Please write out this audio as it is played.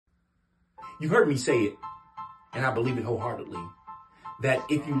You've heard me say it, and I believe it wholeheartedly, that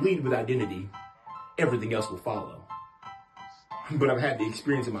if you lead with identity, everything else will follow. But I've had the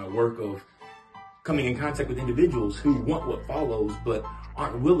experience in my work of coming in contact with individuals who want what follows, but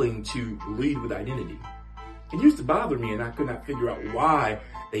aren't willing to lead with identity. It used to bother me, and I could not figure out why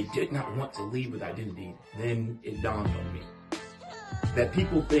they did not want to lead with identity. Then it dawned on me that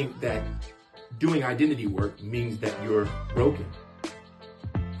people think that doing identity work means that you're broken,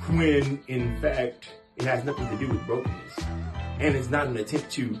 when in fact it has nothing to do with brokenness, and it's not an attempt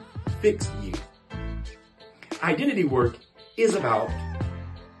to fix you. Identity work is about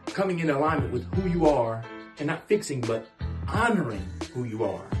coming in alignment with who you are and not fixing, but honoring who you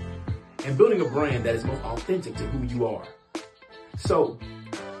are and building a brand that is most authentic to who you are. So,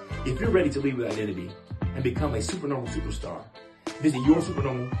 if you're ready to lead with identity and become a supernormal superstar, visit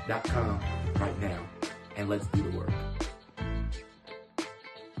yoursupernormal.com right now and let's do the work.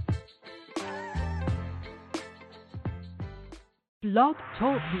 Blog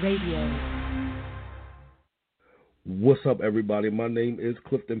Talk Radio. What's up, everybody? My name is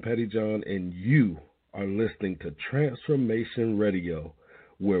Clifton Pettyjohn, and you are listening to Transformation Radio,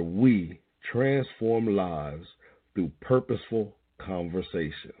 where we transform lives through purposeful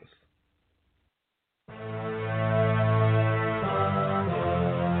conversations.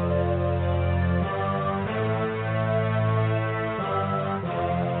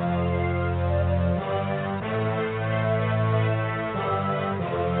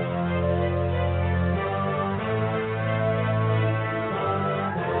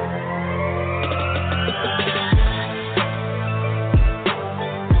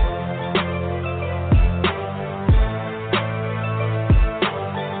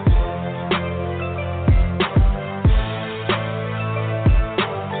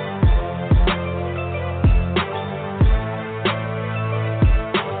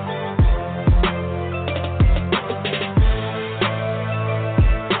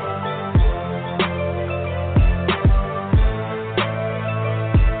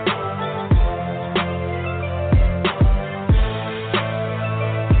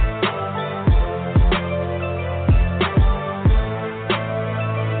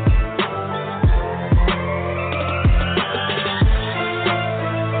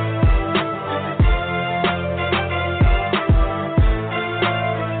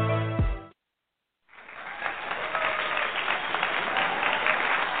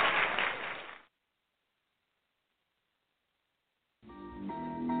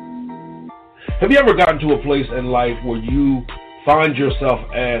 Have you ever gotten to a place in life where you find yourself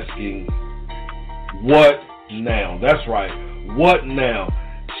asking, what now? That's right, what now?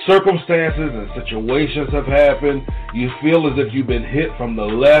 Circumstances and situations have happened. You feel as if you've been hit from the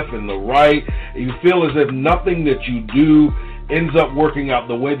left and the right. You feel as if nothing that you do ends up working out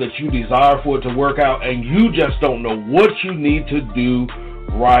the way that you desire for it to work out, and you just don't know what you need to do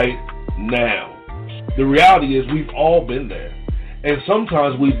right now. The reality is we've all been there. And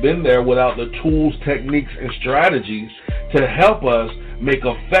sometimes we've been there without the tools, techniques, and strategies to help us make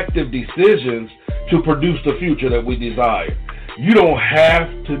effective decisions to produce the future that we desire. You don't have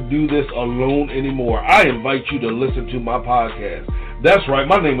to do this alone anymore. I invite you to listen to my podcast. That's right,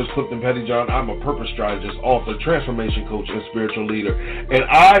 my name is Clifton Pettyjohn. I'm a purpose strategist, author, transformation coach, and spiritual leader. And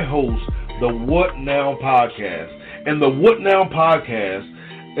I host the What Now podcast. And the What Now podcast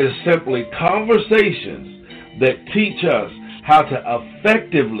is simply conversations that teach us how to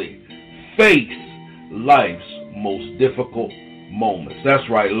effectively face life's most difficult moments. That's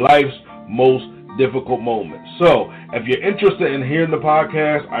right, life's most difficult moments. So, if you're interested in hearing the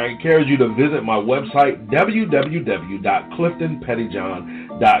podcast, I encourage you to visit my website,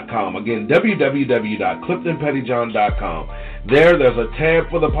 www.cliftonpettyjohn.com. Again, www.cliftonpettyjohn.com. There's a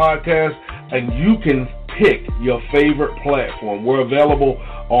tab for the podcast, and you can pick your favorite platform. We're available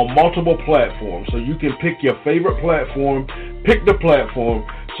on multiple platforms, so you can pick your favorite platform, pick the platform,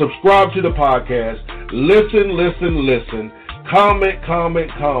 subscribe to the podcast, listen,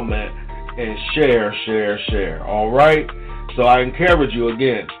 comment, and share. All right? So I encourage you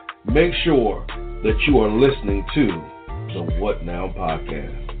again, make sure that you are listening to the What Now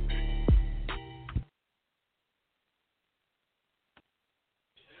podcast.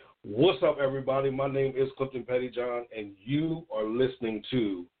 What's up, everybody? My name is Clifton Pettyjohn, and you are listening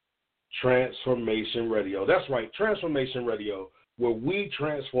to Transformation Radio. That's right, Transformation Radio, where we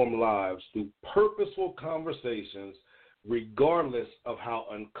transform lives through purposeful conversations, regardless of how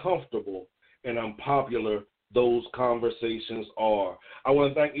uncomfortable and unpopular those conversations are. I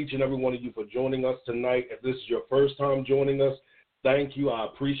want to thank each and every one of you for joining us tonight. If this is your first time joining us, thank you. I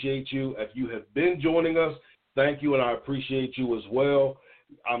appreciate you. If you have been joining us, thank you, and I appreciate you as well.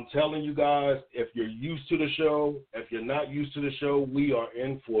 I'm telling you guys, if you're used to the show, if you're not used to the show, we are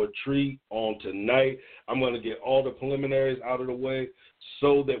in for a treat on tonight. I'm going to get all the preliminaries out of the way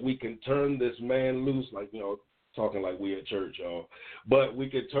so that we can turn this man loose, like, talking like we at church, y'all. But we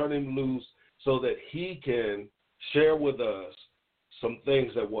can turn him loose so that he can share with us some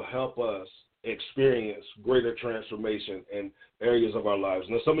things that will help us experience greater transformation in areas of our lives.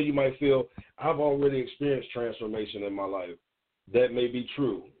 Now, some of you might feel, I've already experienced transformation in my life. That may be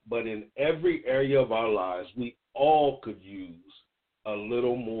true, but in every area of our lives, we all could use a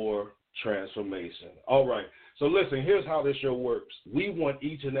little more transformation. All right, so listen, here's how this show works. We want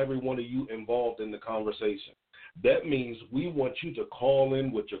each and every one of you involved in the conversation. That means we want you to call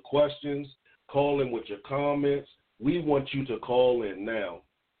in with your questions, call in with your comments. We want you to call in. Now,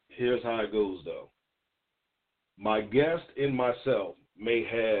 here's how it goes, though. My guest and myself may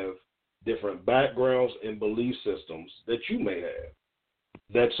have different backgrounds and belief systems that you may have.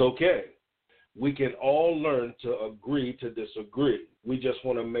 That's okay. We can all learn to agree to disagree. We just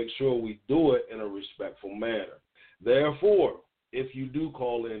want to make sure we do it in a respectful manner. Therefore, if you do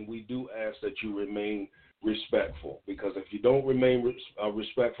call in, we do ask that you remain respectful, because if you don't remain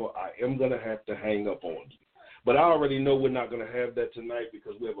respectful, I am going to have to hang up on you. But I already know we're not going to have that tonight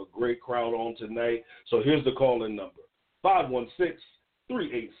because we have a great crowd on tonight. So here's the call-in number,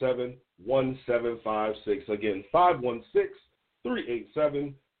 516-387-1756. Again,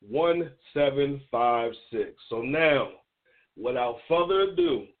 516-387-1756. So now, without further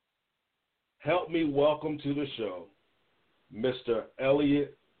ado, help me welcome to the show Mr.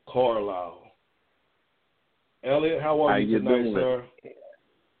 Elliot Carlyle. Elliot, how are you tonight, sir?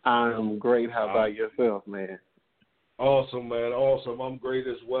 I'm great. How about yourself, man? Awesome, man. Awesome. I'm great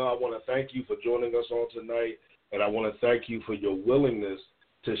as well. I want to thank you for joining us on tonight, and I want to thank you for your willingness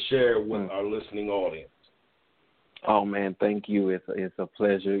to share with our listening audience. Oh, man, thank you. It's a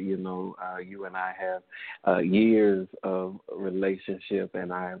pleasure. You and I have years of relationship,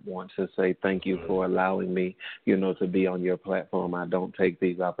 and I want to say thank you for allowing me, to be on your platform. I don't take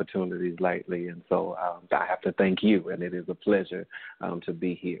these opportunities lightly, and so I have to thank you, and it is a pleasure to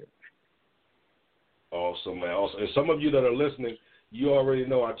be here. Awesome, man. Awesome. And some of you that are listening, you already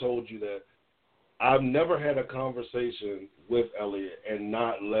know I told you that I've never had a conversation with Elliot and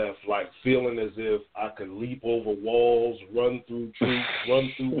not left like feeling as if I could leap over walls, run through troops, run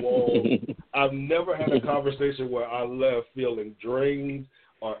through walls. I've never had a conversation where I left feeling drained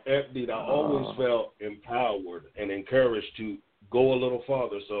or emptied. I always felt empowered and encouraged to go a little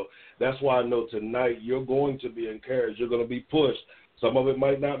farther. So that's why I know tonight you're going to be encouraged. You're going to be pushed. Some of it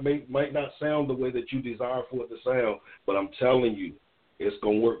might not sound the way that you desire for it to sound, but I'm telling you, it's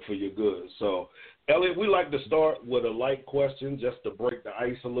going to work for your good. So, Elliot, we like to start with a light question just to break the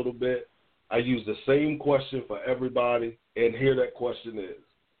ice a little bit. I use the same question for everybody, and here that question is.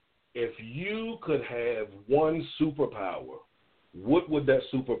 If you could have one superpower, what would that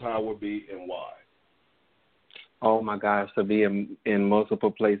superpower be and why? Oh, my gosh, to be in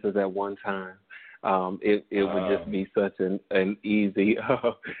multiple places at one time. It would just be such an easy,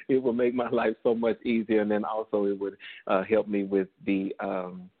 it would make my life so much easier. And then also it would help me with the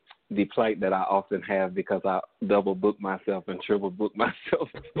plight that I often have because I double book myself and triple book myself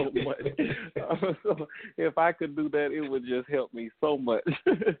so much. So if I could do that, it would just help me so much.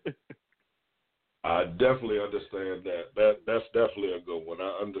 I definitely understand that. That's definitely a good one.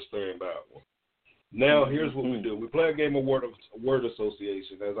 I understand that one. Now, here's what we do. We play a game of word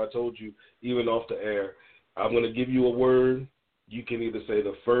association. As I told you, even off the air, I'm going to give you a word. You can either say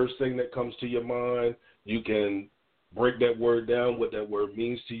the first thing that comes to your mind. You can break that word down, what that word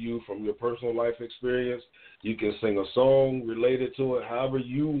means to you from your personal life experience. You can sing a song related to it, however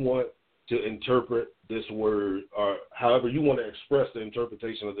you want to interpret this word or however you want to express the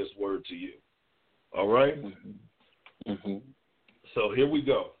interpretation of this word to you. All right? Mm-hmm. So here we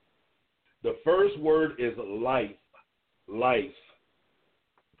go. The first word is life. Life.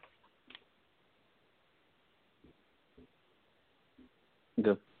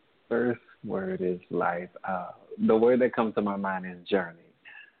 The first word is life. The word that comes to my mind is journey.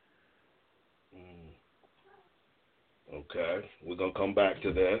 Okay. We're going to come back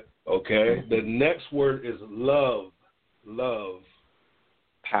to that. Okay. The next word is love. Love.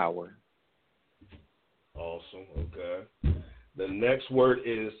 Power. Awesome. Okay. The next word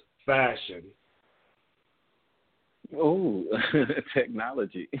is fashion. Oh,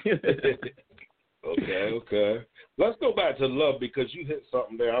 technology. Okay. Let's go back to love because you hit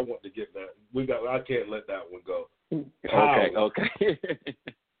something there. I want to get that. I can't let that one go. Power. Okay.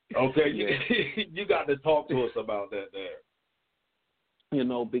 Okay, you got to talk to us about that there.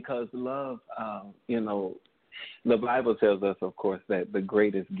 Because love, The Bible tells us, of course, that the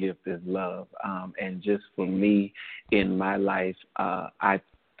greatest gift is love. And just for me in my life, I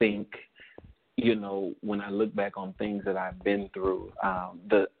think, when I look back on things that I've been through,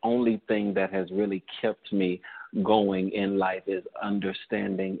 the only thing that has really kept me going in life is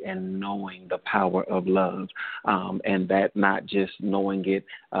understanding and knowing the power of love, and that not just knowing it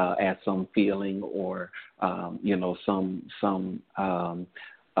as some feeling or some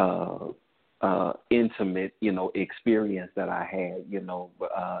intimate, experience that I had,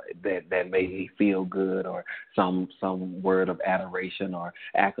 that made me feel good, or some word of adoration or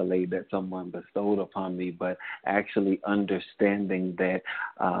accolade that someone bestowed upon me, but actually understanding that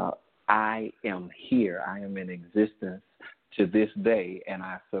I am here, I am in existence to this day, and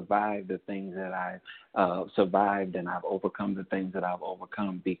I survived the things that I survived, and I've overcome the things that I've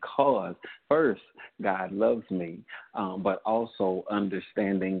overcome because, first, God loves me, but also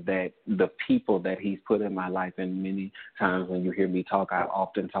understanding that the people that he's put in my life, and many times when you hear me talk, I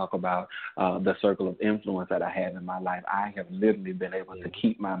often talk about the circle of influence that I have in my life. I have literally been able to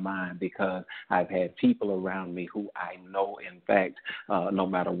keep my mind because I've had people around me who I know, in fact, no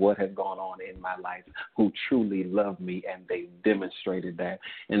matter what has gone on in my life, who truly love me, and they demonstrated that.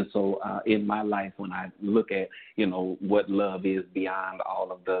 And so in my life, when I look at, what love is beyond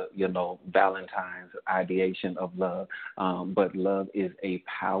all of the, Valentine's ideation of love, but love is a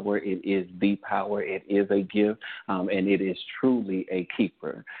power. It is the power. It is a gift, and it is truly a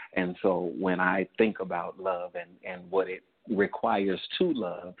keeper. And so when I think about love and what it requires to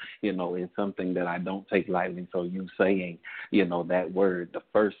love, is something that I don't take lightly. So you saying, that word, the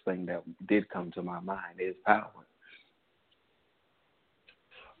first thing that did come to my mind is power.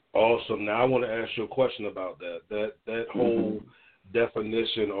 Awesome. Now I want to ask you a question about that whole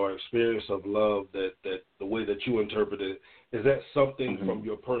definition or experience of love, that the way that you interpret it. Is that something from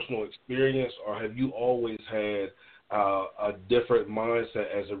your personal experience, or have you always had a different mindset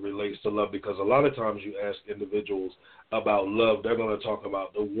as it relates to love? Because a lot of times you ask individuals about love, they're going to talk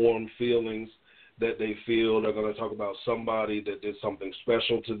about the warm feelings that they feel. They're going to talk about somebody that did something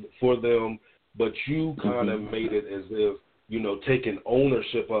special for them, but you kind of made it as if, taking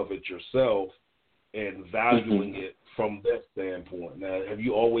ownership of it yourself and valuing it from that standpoint. Now, have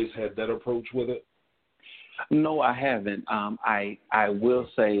you always had that approach with it? No, I haven't. I will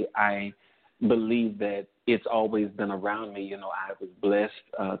say I believe that it's always been around me. I was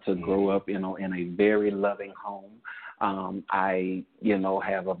blessed to grow up, in a very loving home. I,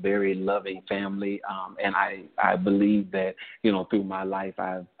 have a very loving family, and I believe that, through my life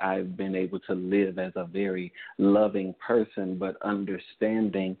I've been able to live as a very loving person, but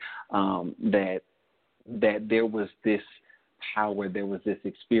understanding that there was this power, there was this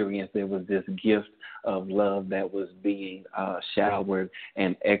experience, there was this gift of love that was being showered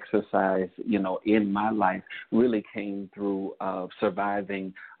and exercised, in my life, really came through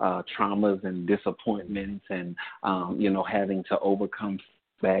surviving traumas and disappointments and, having to overcome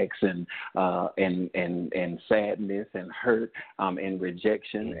setbacks and sadness and hurt and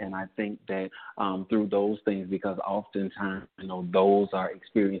rejection. And I think that through those things, because oftentimes, those are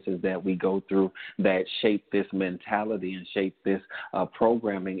experiences that we go through that shape this mentality and shape this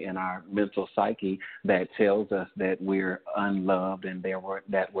programming in our mental psyche that tells us that we're unloved and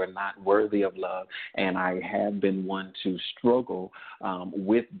that we're not worthy of love. And I have been one to struggle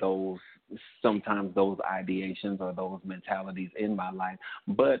with sometimes those ideations or those mentalities in my life.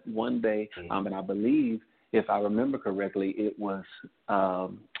 But one day, and I believe, if I remember correctly, it was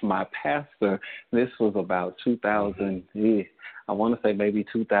my pastor. This was about 2000, I want to say maybe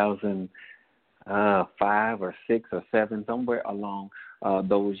 2005 or 6 or 7, somewhere along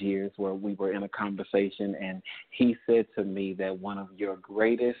those years, where we were in a conversation, and he said to me that one of the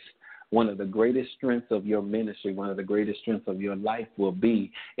greatest strengths of your ministry, one of the greatest strengths of your life will be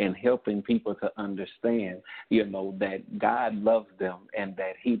in helping people to understand, that God loves them and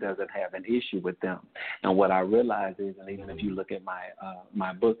that he doesn't have an issue with them. And what I realized is, and even if you look at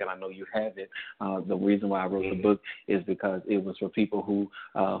my book, and I know you have it, the reason why I wrote the book is because it was for people who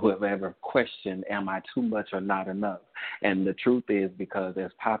have ever questioned, am I too much or not enough? And the truth is, because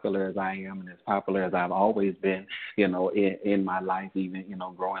as popular as I am and as popular as I've always been, in my life, even,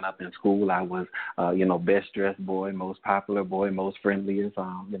 growing up in school, I was, best dressed boy, most popular boy, most friendliest,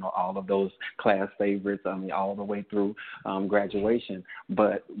 all of those class favorites, all the way through graduation.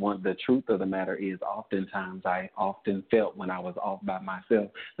 But the truth of the matter is, oftentimes I often felt when I was off by myself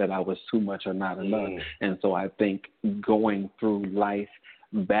that I was too much or not enough. And so I think going through life,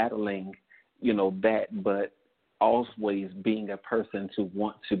 battling, that, but always being a person to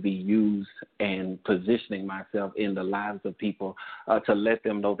want to be used and positioning myself in the lives of people to let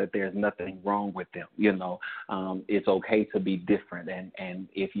them know that there's nothing wrong with them. It's okay to be different, and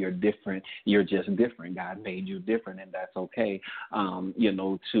if you're different, you're just different. God made you different, and that's okay.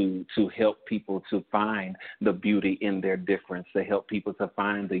 To help people to find the beauty in their difference, to help people to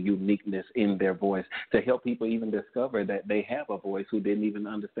find the uniqueness in their voice, to help people even discover that they have a voice who didn't even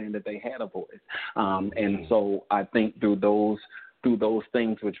understand that they had a voice. And so I think through those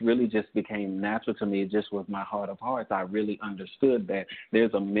things, which really just became natural to me, just with my heart of hearts, I really understood that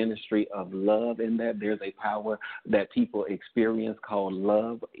there's a ministry of love in that. There's a power that people experience called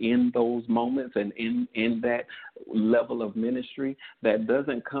love in those moments and in that level of ministry that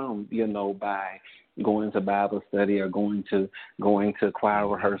doesn't come, by going to Bible study or going to choir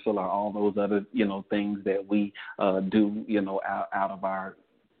rehearsal or all those other, things that we do, out of our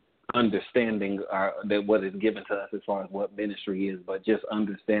understanding that what is given to us as far as what ministry is, but just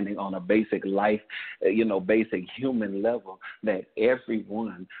understanding on a basic life, basic human level that every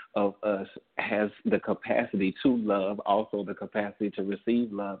one of us has the capacity to love, also the capacity to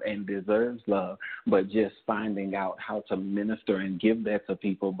receive love and deserves love, but just finding out how to minister and give that to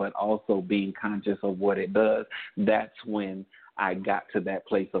people, but also being conscious of what it does. That's when I got to that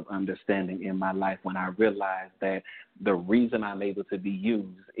place of understanding in my life, when I realized that the reason I'm able to be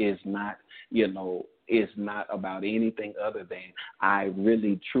used is not, is not about anything other than I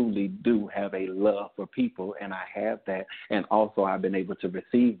really, truly do have a love for people, and I have that. And also I've been able to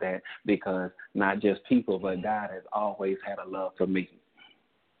receive that because not just people, but God has always had a love for me.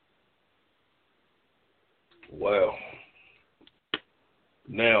 Well,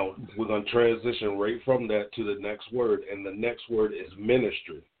 now we're going to transition right from that to the next word, and the next word is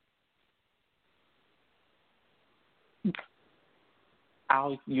ministry.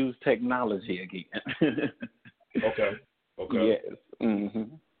 I'll use technology again. Okay. Yes. Mm-hmm.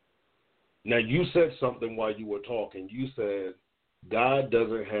 Now, you said something while you were talking. You said God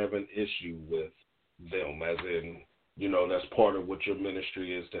doesn't have an issue with them, as in, that's part of what your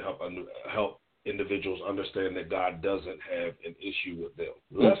ministry is, to help individuals understand that God doesn't have an issue with them.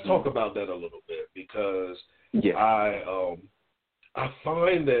 Let's talk about that a little bit, because I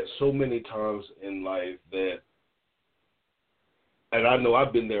find that so many times in life that, and I know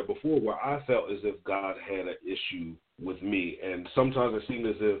I've been there before, where I felt as if God had an issue with me. And sometimes it seemed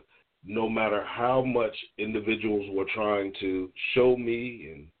as if no matter how much individuals were trying to show me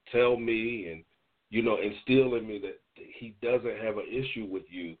and tell me and, instill in me that he doesn't have an issue with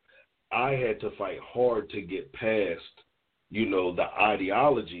you, I had to fight hard to get past, the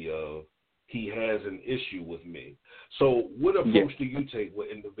ideology of he has an issue with me. So what approach do you take with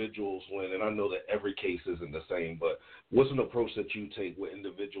individuals when, and I know that every case isn't the same, but what's an approach that you take with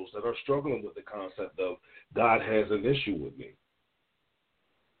individuals that are struggling with the concept of God has an issue with me?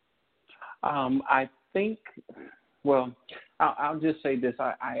 I think, I'll just say this.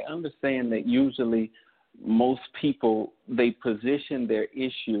 I understand that usually most people, they position their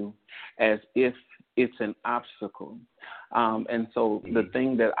issue as if it's an obstacle. And so the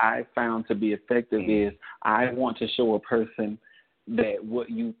thing that I found to be effective is I want to show a person that what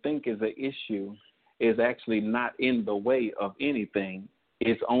you think is an issue is actually not in the way of anything.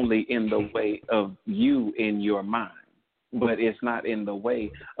 It's only in the way of you in your mind. But it's not in the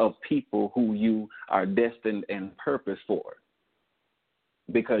way of people who you are destined and purposed for.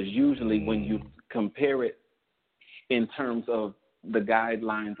 Because usually when you compare it in terms of the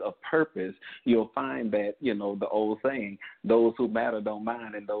guidelines of purpose, you'll find that, the old saying, those who matter don't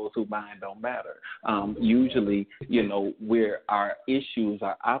mind and those who mind don't matter. Usually, where our issues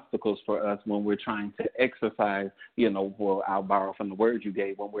are obstacles for us when we're trying to exercise, I'll borrow from the words you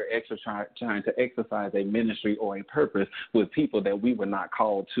gave, when we're trying to exercise a ministry or a purpose with people that we were not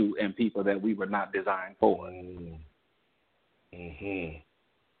called to and people that we were not designed for. Mm-hmm.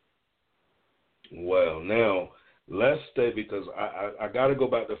 Well, now, let's stay, because I got to go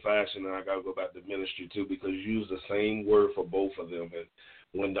back to fashion and I got to go back to ministry too, because you use the same word for both of them. And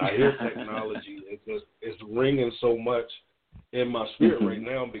when I hear technology, it's ringing so much in my spirit right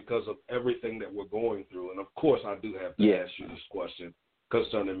now because of everything that we're going through. And of course, I do have to ask you this question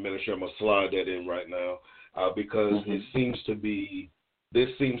concerning ministry. I'm going to slide that in right now because this seems to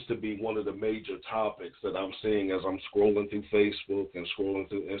be one of the major topics that I'm seeing as I'm scrolling through Facebook and scrolling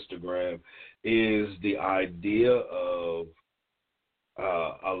through Instagram, is the idea of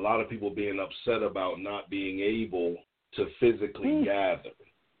a lot of people being upset about not being able to physically gather.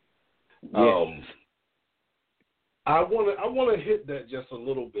 I want to hit that just a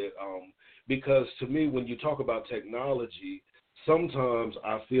little bit because to me, when you talk about technology, sometimes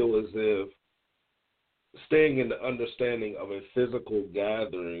I feel as if staying in the understanding of a physical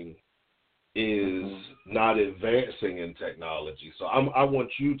gathering is not advancing in technology. So I want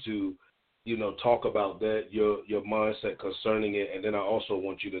you to, talk about that, your mindset concerning it, and then I also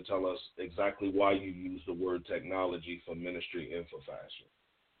want you to tell us exactly why you use the word technology for ministry and for fashion.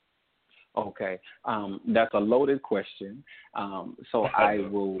 Okay, that's a loaded question. So I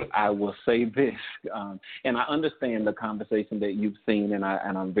will say this, and I understand the conversation that you've seen, and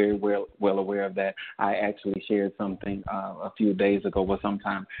I'm very well aware of that. I actually shared something a few days ago, or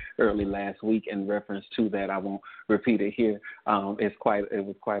sometime early last week, in reference to that. I won't repeat it here. It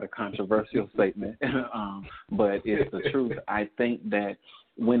was quite a controversial statement, but it's the truth. I think that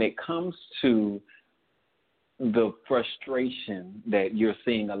when it comes to the frustration that you're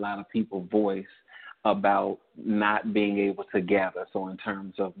seeing a lot of people voice about not being able to gather. So in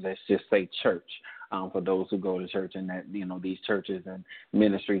terms of, let's just say, church, for those who go to church, and that, these churches and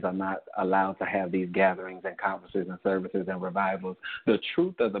ministries are not allowed to have these gatherings and conferences and services and revivals. The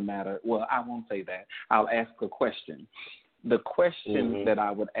truth of the matter, well, I won't say that. I'll ask a question. The question that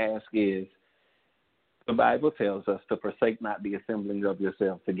I would ask is, the Bible tells us to forsake not the assembling of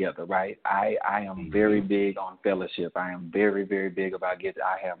yourselves together, right? I am very big on fellowship. I am very, very big about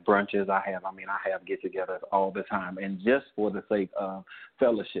I have brunches. I have get-togethers all the time, and just for the sake of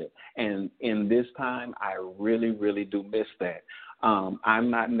fellowship. And in this time, I really, really do miss that.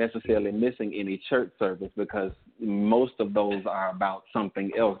 I'm not necessarily missing any church service, because most of those are about something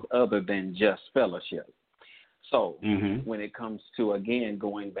else other than just fellowship. So when it comes to, again,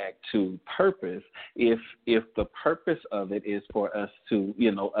 going back to purpose, if the purpose of it is for us to,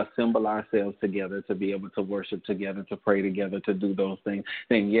 assemble ourselves together, to be able to worship together, to pray together, to do those things,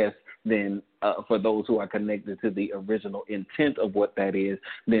 then yes, then for those who are connected to the original intent of what that is,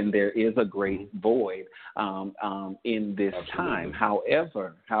 then there is a great void in this time.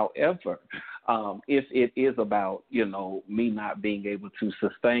 However, if it is about, me not being able to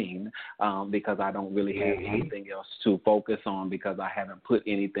sustain because I don't really have anything else to focus on, because I haven't put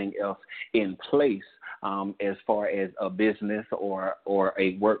anything else in place as far as a business or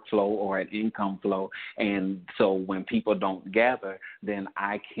a workflow or an income flow. And so when people don't gather, then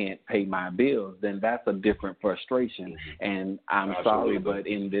I can't pay my bills. Then that's a different frustration. And I'm sorry, but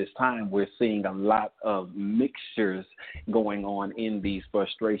in this time, we're seeing a lot of mixtures going on in these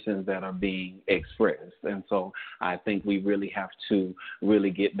frustrations that are being expressed. And so I think we really have to really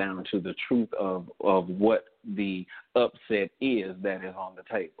get down to the truth of what the upset is that is on the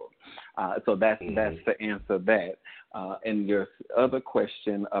table. So that's to answer that. And your other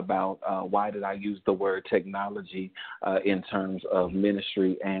question about why did I use the word technology in terms of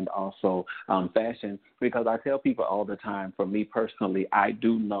ministry and also fashion, because I tell people all the time, for me personally, I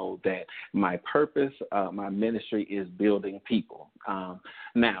do know that my purpose, my ministry is building people.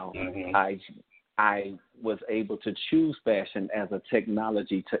 Now, I was able to choose fashion as a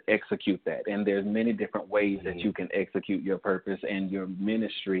technology to execute that. And there's many different ways that you can execute your purpose and your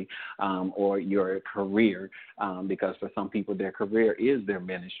ministry or your career, because for some people their career is their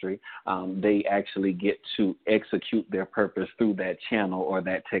ministry. They actually get to execute their purpose through that channel or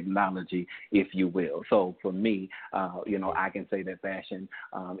that technology, if you will. So for me, I can say that fashion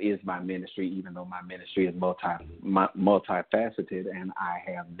is my ministry, even though my ministry is multifaceted, and I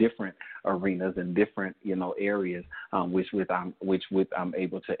have different arenas and different areas which I'm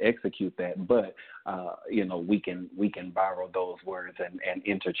able to execute that. But we can borrow those words and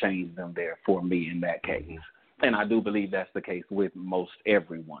interchange them there for me in that case. And I do believe that's the case with most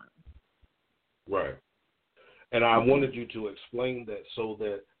everyone. Right. And I wanted you to explain that so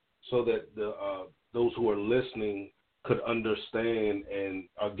that the those who are listening could understand and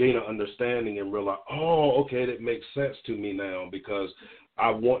gain an understanding and realize, oh, okay, that makes sense to me now, because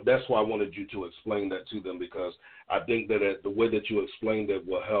that's why I wanted you to explain that to them, because I think that the way that you explained it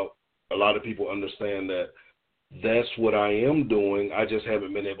will help a lot of people understand that that's what I am doing. I just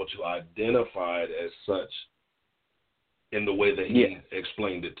haven't been able to identify it as such in the way that he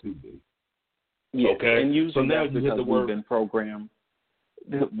explained it to me. Yes. Okay. And usually so now that's you because hit the word. We've been programmed.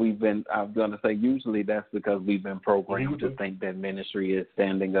 I'm going to say usually that's because we've been programmed to think that ministry is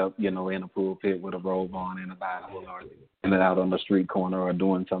standing up, in a pulpit with a robe on and a Bible, or standing out on the street corner, or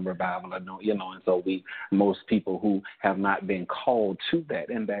doing some revival, and so most people who have not been called to that,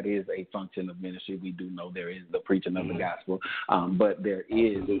 and that is a function of ministry. We do know there is the preaching of the gospel, but there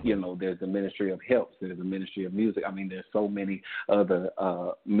is, there's the ministry of helps, there's the ministry of music. I mean, there's so many other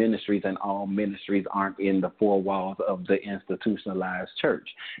ministries, and all ministries aren't in the four walls of the institutionalized church. church.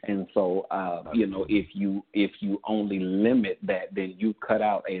 And so, if you only limit that, then you cut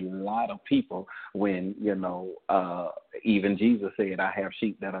out a lot of people when, even Jesus said, I have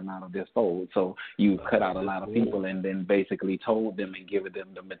sheep that are not of this fold. So you cut out a lot of people and then basically told them and given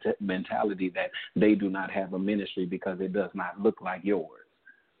them the mentality that they do not have a ministry because it does not look like yours.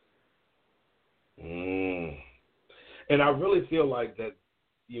 And I really feel like that,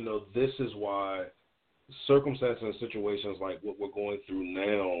 this is why circumstances and situations like what we're going through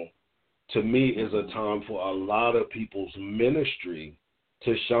now, to me, is a time for a lot of people's ministry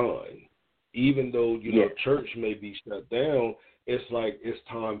to shine. Even though, church may be shut down, it's like it's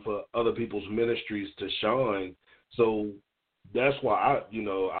time for other people's ministries to shine. So that's why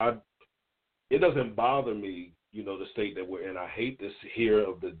it doesn't bother me, the state that we're in. I hate to hear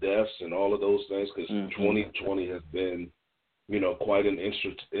of the deaths and all of those things because 2020 has been, quite an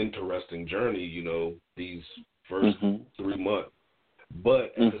interesting journey, these first 3 months.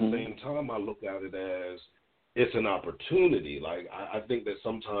 But at the same time, I look at it as it's an opportunity. Like, I think that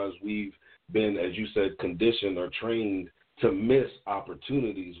sometimes we've been, as you said, conditioned or trained to miss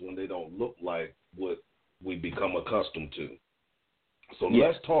opportunities when they don't look like what we become accustomed to. So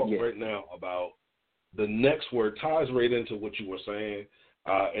let's talk right now about the next word. Ties right into what you were saying,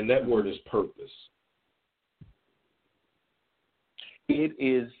 and that word is purpose. It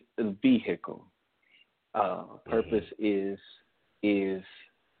is a vehicle. Purpose is it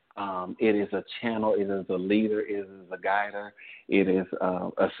is a channel. It is a leader. It is a guider. It is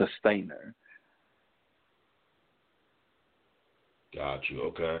a sustainer. Got you.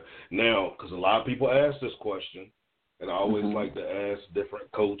 Okay. Now, because a lot of people ask this question, and I always like to ask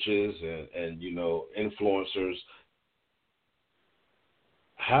different coaches and influencers,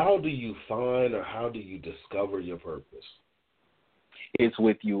 how do you find or how do you discover your purpose? It's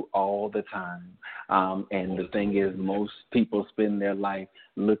with you all the time. And the thing is, most people spend their life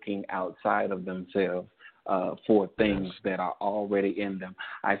looking outside of themselves for things that are already in them.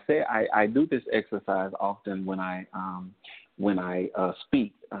 I do this exercise often when I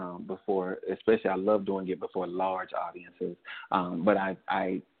speak before, especially I love doing it before large audiences. But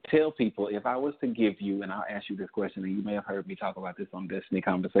I tell people, if I was to give you, and I'll ask you this question, and you may have heard me talk about this on Destiny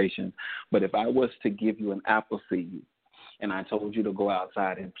Conversations, but if I was to give you an apple seed, and I told you to go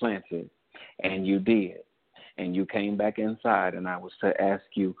outside and plant it, and you did, and you came back inside, and I was to ask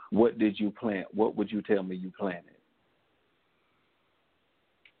you, what did you plant? What would you tell me you planted?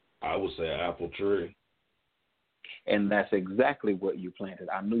 I would say an apple tree. And that's exactly what you planted.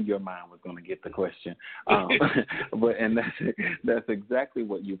 I knew your mind was going to get the question. And that's exactly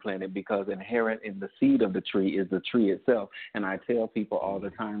what you planted, because inherent in the seed of the tree is the tree itself. And I tell people all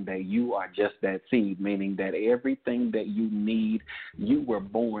the time that you are just that seed, meaning that everything that you need, you were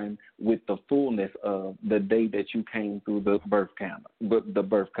born with the fullness of the day that you came through the birth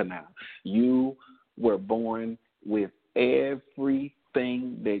canal. You were born with everything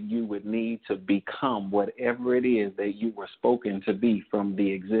that you would need to become whatever it is that you were spoken to be from the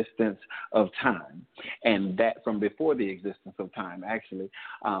existence of time, and that from before the existence of time, actually.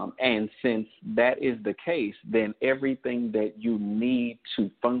 And since that is the case, then everything that you need to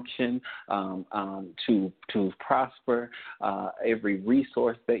function, to prosper, every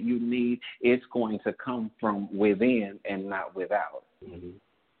resource that you need, it's going to come from within and not without.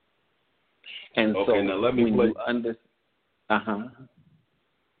 And okay, so now let me play.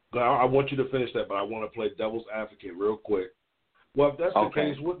 I want you to finish that, but I want to play devil's advocate real quick. Well, if that's the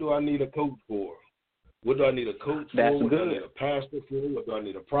case, what do I need a coach for? What do I need a coach for? What do I need a pastor for? What do I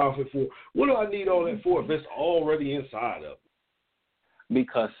need a prophet for? What do I need all that for if it's already inside of me?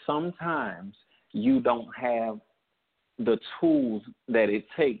 Because sometimes you don't have the tools that it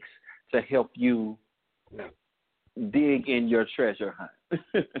takes to help you dig in your treasure hunt.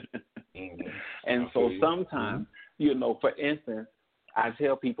 And so sometimes, for instance, I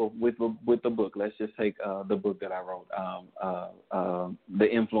tell people with the book, let's just take the book that I wrote, the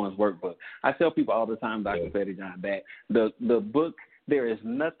Influence Workbook. I tell people all the time, Dr. Petty John, that the book, there is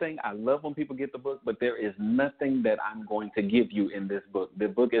nothing, I love when people get the book, but there is nothing that I'm going to give you in this book. The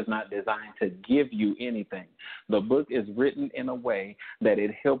book is not designed to give you anything. The book is written in a way that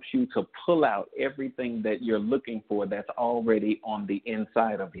it helps you to pull out everything that you're looking for that's already on the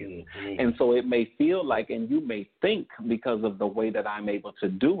inside of you. And so it may feel like, and you may think because of the way that I'm able to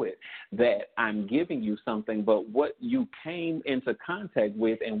do it, that I'm giving you something, but what you came into contact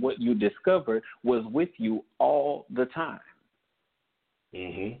with and what you discovered was with you all the time.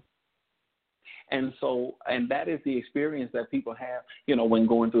 And so, and that is the experience that people have, when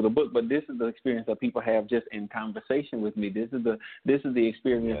going through the book. But this is the experience that people have just in conversation with me. This is the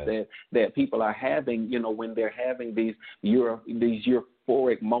experience that people are having, when they're having these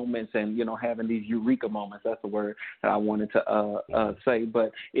euphoric moments and, having these eureka moments. That's the word that I wanted to say.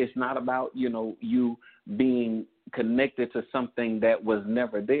 But it's not about, you being connected to something that was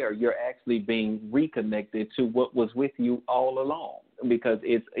never there. You're actually being reconnected to what was with you all along, because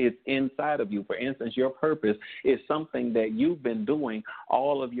it's inside of you. For instance, your purpose is something that you've been doing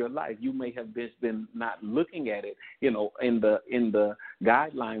all of your life. You may have been not looking at it, in the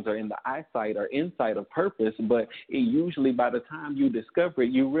guidelines or in the eyesight or insight of purpose, but usually by the time you discover it,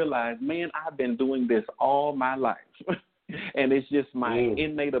 you realize, man, I've been doing this all my life. And it's just my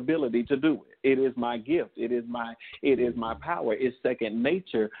innate ability to do it. It is my gift. It is my power. It's second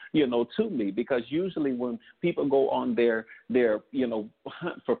nature, to me, because usually when people go on their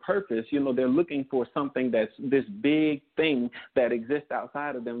hunt for purpose, they're looking for something that's this big thing that exists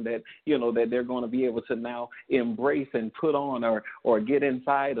outside of them that, that they're going to be able to now embrace and put on or get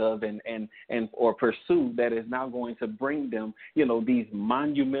inside of and or pursue, that is now going to bring them, these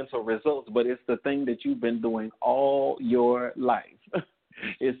monumental results. But it's the thing that you've been doing all your life.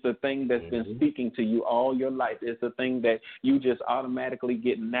 It's the thing that's been speaking to you all your life. It's the thing that you just automatically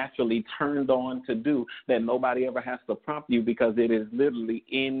get naturally turned on to do, that nobody ever has to prompt you, because it is literally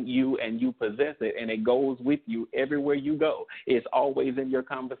in you and you possess it, and it goes with you everywhere you go. It's always in your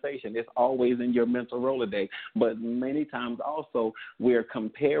conversation. It's always in your mental Rolodex. But many times also we're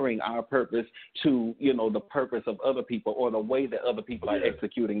comparing our purpose to, the purpose of other people, or the way that other people are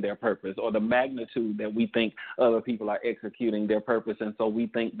executing their purpose, or the magnitude that we think other people are executing their purpose. And so we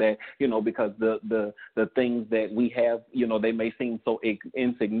think that, because the things that we have, they may seem so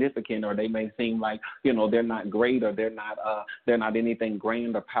insignificant, or they may seem like, they're not great, or they're not anything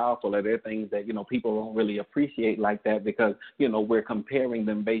grand or powerful, or they're things that, people don't really appreciate like that, because, we're comparing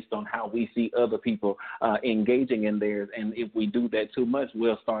them based on how we see other people engaging in theirs. And if we do that too much,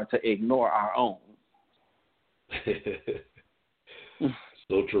 we'll start to ignore our own.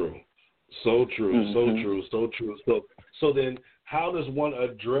 So true. So true. So true. So true. So then, how does one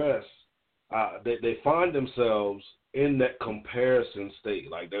address they find themselves in that comparison state?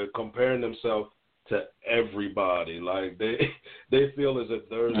 Like, they're comparing themselves to everybody. Like, they feel as if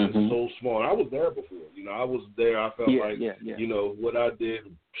theirs is so small. I was there before. I was there. I felt what I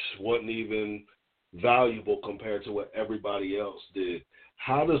did wasn't even valuable compared to what everybody else did.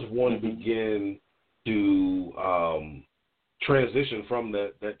 How does one begin to transition from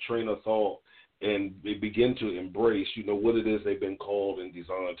that train of thought and they begin to embrace, what it is they've been called and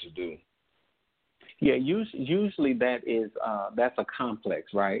designed to do? Yeah, usually that's a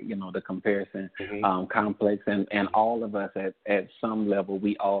complex, right? The comparison complex, and all of us at some level,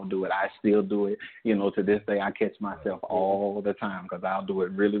 we all do it. I still do it. To this day, I catch myself all the time, because I'll do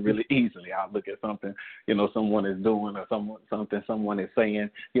it really, really easily. I'll look at something, someone is doing, or something someone is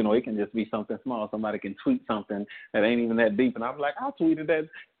saying. It can just be something small. Somebody can tweet something that ain't even that deep, and I'm like, I tweeted that,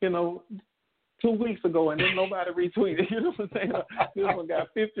 2 weeks ago, and then nobody retweeted. You know what I'm saying? This one got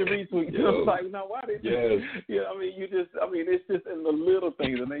 50 retweets. I'm like, no, why did you? It's just in the little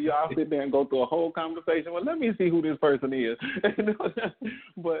things, and then y'all sit there and go through a whole conversation. Well, let me see who this person is.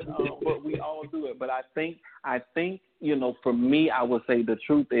 But we all do it. But I think, for me, I would say the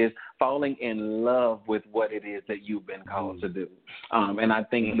truth is falling in love with what it is that you've been called to do. And I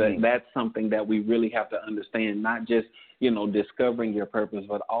think that's something that we really have to understand, not just, discovering your purpose,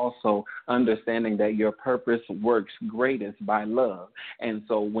 but also understanding that your purpose works greatest by love. And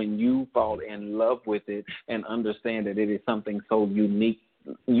so when you fall in love with it and understand that it is something so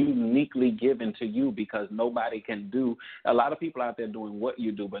uniquely given to you, because nobody can do, a lot of people out there doing what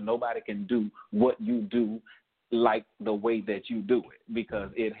you do, but nobody can do what you do like the way that you do it,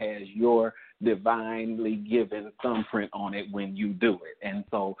 because it has your divinely given thumbprint on it when you do it. And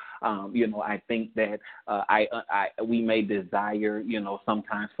so, I think that we may desire,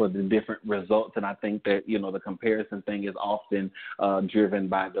 sometimes for the different results. And I think that, the comparison thing is often driven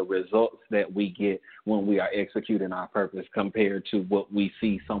by the results that we get when we are executing our purpose compared to what we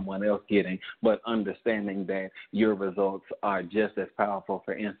see someone else getting, but understanding that your results are just as powerful.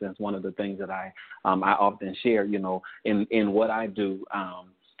 For instance, one of the things that I often share, in what I do,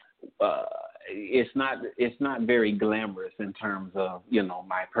 it's not very glamorous in terms of,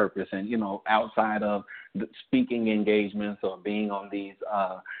 my purpose. And, outside of the speaking engagements or being on these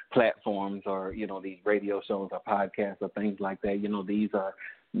platforms or, these radio shows or podcasts or things like that, these are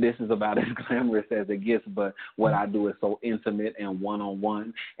this is about as glamorous as it gets, but what I do is so intimate and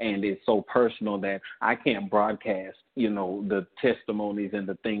one-on-one, and it's so personal that I can't broadcast, the testimonies and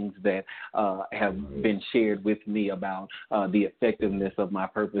the things that have been shared with me about the effectiveness of my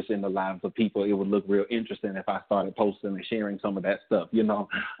purpose in the lives of people. It would look real interesting if I started posting and sharing some of that stuff, So,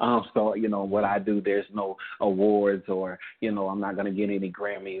 what I do, there's no awards or, I'm not going to get any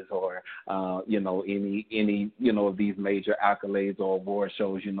Grammys or, any of these major accolades or award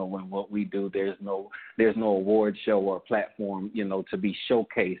shows, when what we do, there's no award show or platform, to be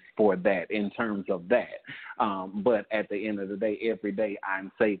showcased for that in terms of that. But at the end of the day, every day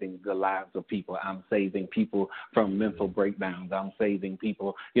I'm saving the lives of people. I'm saving people from mental breakdowns. I'm saving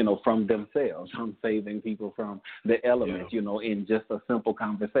people, from themselves. I'm saving people from the elements, in just a simple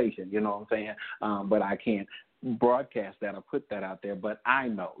conversation, you know what I'm saying? But I can't broadcast that or put that out there, but I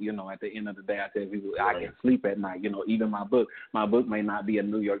know, at the end of the day, I tell people I can sleep at night. Even my book may not be a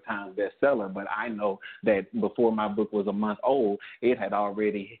New York Times bestseller, but I know that before my book was a month old, it had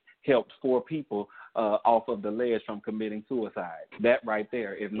already helped 4 people off of the ledge from committing suicide. That right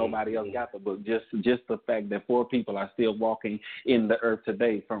there, if nobody else got the book, just the fact that 4 people are still walking in the earth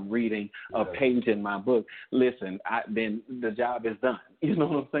today from reading a page in my book, listen, then the job is done. You know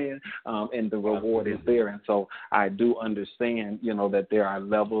what I'm saying? And the reward is there. And so I do understand, that there are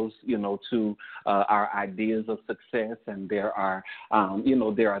levels, to our ideas of success, and there are,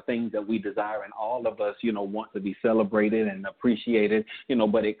 there are things that we desire, and all of us, want to be celebrated and appreciated,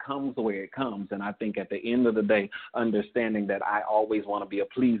 but it comes where it comes. And I think at the end of the day, understanding that I always want to be a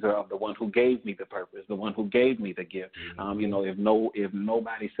pleaser of the one who gave me the purpose, the one who gave me the gift. If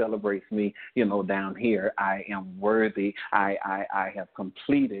nobody celebrates me, down here, I am worthy. I have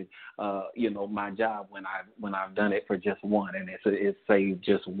completed, my job when I've done it for just one, and it's saved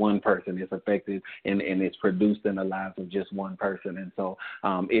just one person. It's affected and it's produced in the lives of just one person. And so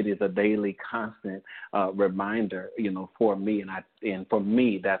it is a daily, constant reminder, for me, and for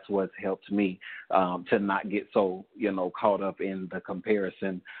me, that's what's helped me to not get so, caught up in the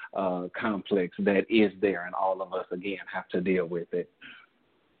comparison complex that is there, and all of us again have to deal with it.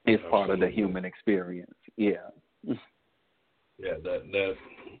 It's part of the human experience. Yeah. Yeah, that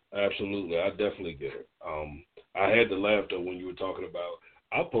absolutely. I definitely get it. I had to laugh though when you were talking about.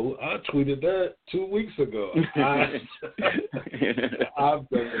 I tweeted that 2 weeks ago. I've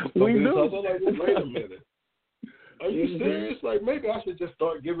done it. We do. I was like, wait a minute. Are you serious? Like, maybe I should just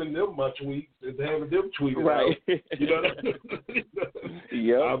start giving them my tweets and having them tweet it right. out. You know what I mean?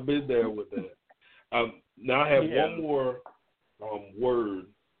 Yep. I've been there with that. Now I have one more word.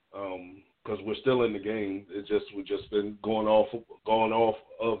 Because we're still in the game. We've just been going off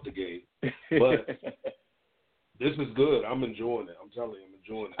of the game. But this is good. I'm enjoying it. I'm telling you, I'm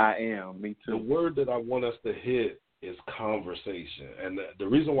enjoying it. I am. Me too. The word that I want us to hit is conversation. And the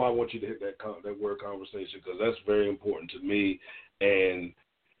reason why I want you to hit that word conversation, because that's very important to me. And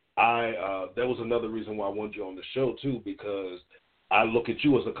that was another reason why I wanted you on the show, too, because I look at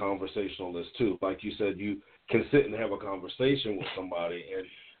you as a conversationalist, too. Like you said, you can sit and have a conversation with somebody, and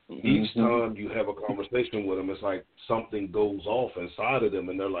each time you have a conversation with them, it's like something goes off inside of them,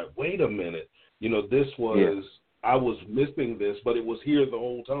 and they're like, wait a minute, this was, I was missing this, but it was here the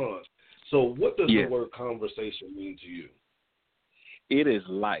whole time. So what does the word conversation mean to you? It is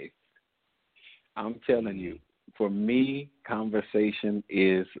life. I'm telling you, for me, conversation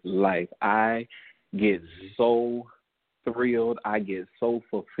is life. I get so thrilled. I get so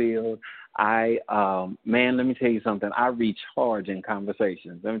fulfilled. Man, let me tell you something. I recharge in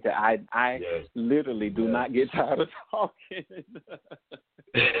conversations. Let me tell you, I literally do not get tired of talking.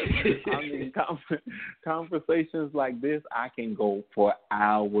 I mean, conversations like this, I can go for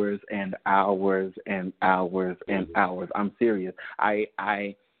hours and hours and hours and hours. I'm serious.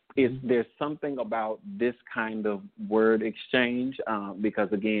 There's something about this kind of word exchange because,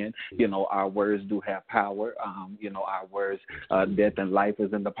 again, our words do have power. Our words, death and life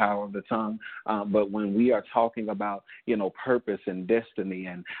is in the power of the tongue. But when we are talking about, purpose and destiny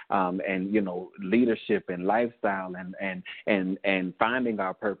and leadership and lifestyle and finding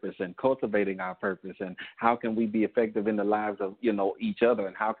our purpose and cultivating our purpose and how can we be effective in the lives of, each other,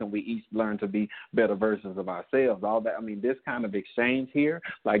 and how can we each learn to be better versions of ourselves, all that. I mean, this kind of exchange here,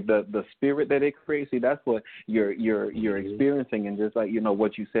 like the spirit that it creates, see, that's what you're experiencing. And just like,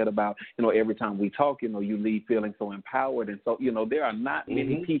 what you said about, every time we talk, you leave feeling so empowered. And so, there are not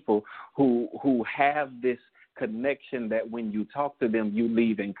many people who have this connection that when you talk to them, you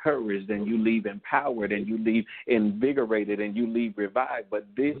leave encouraged and you leave empowered and you leave invigorated and you leave revived. But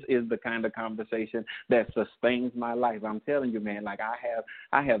this is the kind of conversation that sustains my life. I'm telling you, man, like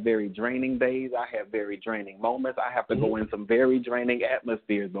I have very draining days. I have very draining moments. I have to go in some very draining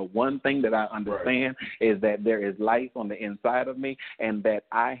atmospheres. But one thing that I understand is that there is life on the inside of me, and that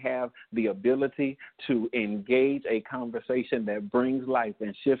I have the ability to engage a conversation that brings life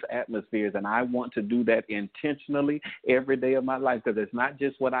and shifts atmospheres. And I want to do that intentionally every day of my life, because it's not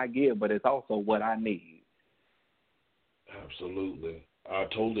just what I give, but it's also what I need. Absolutely. I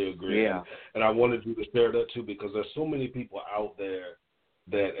totally agree. Yeah. And I wanted you to share that too, because there's so many people out there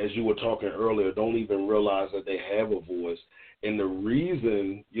that, as you were talking earlier, don't even realize that they have a voice. And the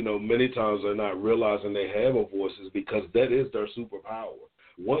reason, many times they're not realizing they have a voice is because that is their superpower.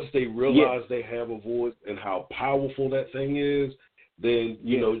 Once they realize they have a voice and how powerful that thing is, then,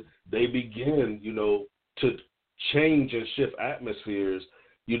 they begin, to change and shift atmospheres,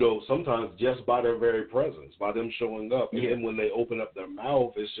 sometimes just by their very presence, by them showing up. And then when they open up their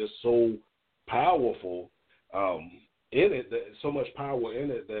mouth, it's just so powerful in it, that so much power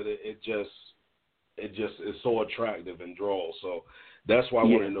in it that it just is so attractive and draws. So that's why I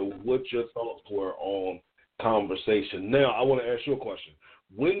want to know what your thoughts were on conversation. Now, I want to ask you a question.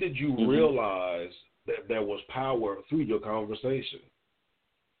 When did you realize that there was power through your conversation?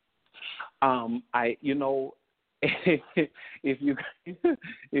 If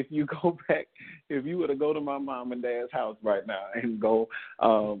you go back, if you were to go to my mom and dad's house right now and go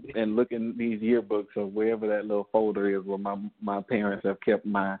and look in these yearbooks or wherever that little folder is where my parents have kept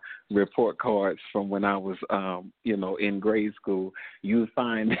my report cards from when I was in grade school, you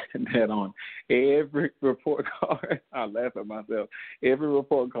find that on every report card, I laugh at myself, every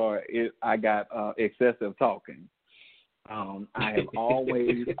report card I got excessive talking. I have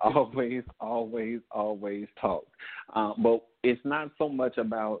always talked. But it's not so much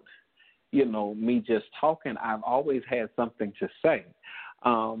about, me just talking. I've always had something to say.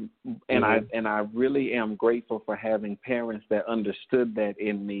 And I really am grateful for having parents that understood that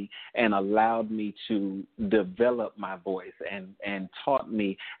in me and allowed me to develop my voice and taught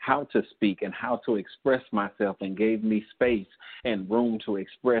me how to speak and how to express myself and gave me space and room to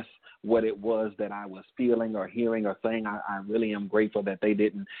express what it was that I was feeling or hearing or saying. I really am grateful that they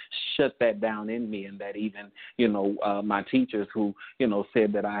didn't shut that down in me, and that even, my teachers who,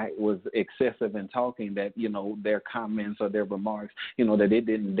 said that I was excessive in talking, that, their comments or their remarks, that it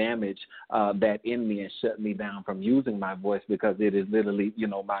didn't damage that in me and shut me down from using my voice, because it is literally,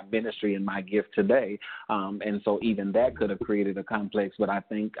 my ministry and my gift today. And so even that could have created a complex, but I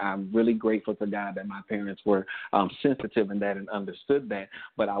think I'm really grateful to God that my parents were sensitive in that and understood that.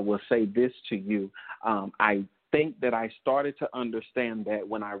 But I will say this to you. I think that I started to understand that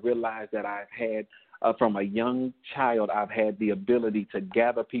when I realized that I've had from a young child, I've had the ability to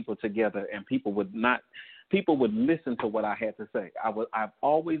gather people together, and people would listen to what I had to say. I've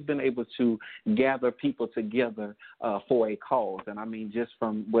always been able to gather people together for a cause. And I mean, just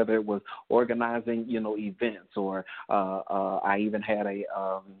from whether it was organizing, events, or I even had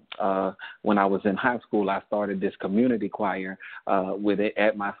when I was in high school, I started this community choir with it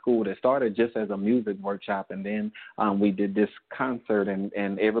at my school that started just as a music workshop. And then we did this concert,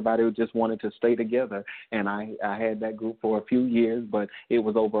 and everybody just wanted to stay together. And I had that group for a few years, but it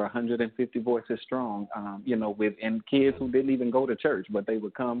was over 150 voices strong. And kids who didn't even go to church, but they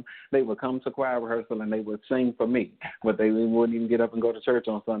would come to choir rehearsal and they would sing for me, but they wouldn't even get up and go to church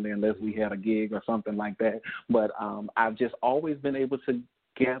on Sunday unless we had a gig or something like that. But I've just always been able to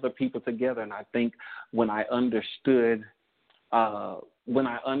gather people together, and I think when I understood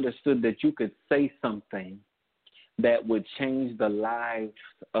that you could say something that would change the lives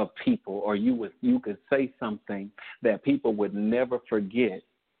of people, or you could say something that people would never forget,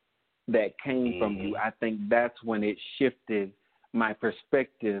 that came from you, I think that's when it shifted my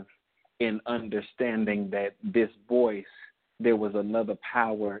perspective in understanding that this voice, there was another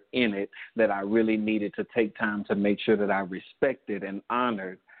power in it that I really needed to take time to make sure that I respected and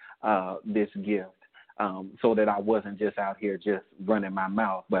honored this gift, so that I wasn't just out here just running my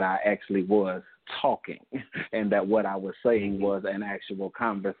mouth, but I actually was talking, and that what I was saying was an actual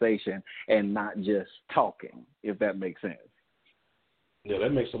conversation and not just talking, if that makes sense. Yeah,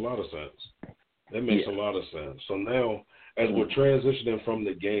 that makes a lot of sense. A lot of sense. So now, as we're transitioning from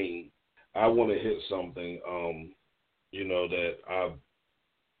the game, I want to hit something, that I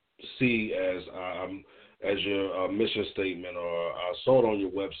see as your mission statement, or I saw it on your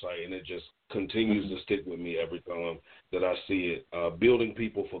website, and it just continues to stick with me every time that I see it. Building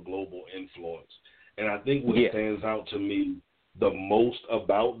people for global influence, and I think what stands out to me the most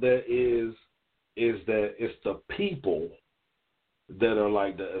about that is is that it's the people that are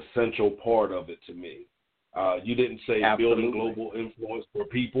like the essential part of it to me. You didn't say Absolutely. building global influence for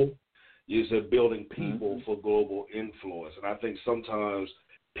people. You said building people for global influence. And I think sometimes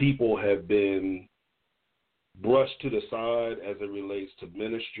people have been brushed to the side as it relates to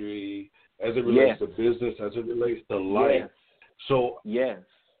ministry, as it relates to business, as it relates to life. So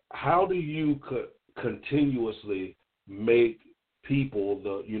how do you continuously make people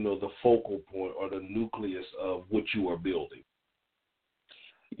the focal point or the nucleus of what you are building?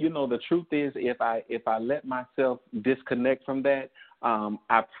 The truth is, if I let myself disconnect from that,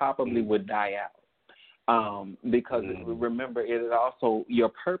 I probably would die out. Because remember, it is also, your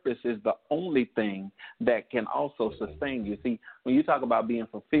purpose is the only thing that can also sustain you. See, when you talk about being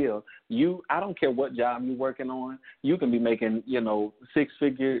fulfilled, I don't care what job you're working on, you can be making,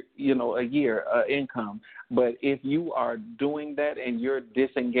 6-figure, a year income. But if you are doing that and you're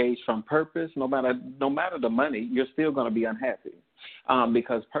disengaged from purpose, no matter the money, you're still going to be unhappy.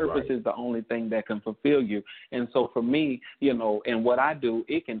 Because purpose is the only thing that can fulfill you. And so for me, and what I do,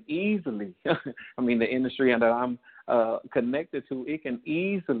 it can easily, the industry that I'm connected to, it can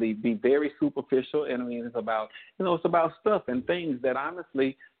easily be very superficial. And it's about, it's about stuff and things that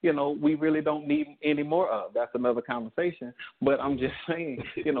honestly, we really don't need any more of. That's another conversation. But I'm just saying,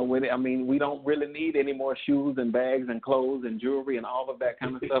 we don't really need any more shoes and bags and clothes and jewelry and all of that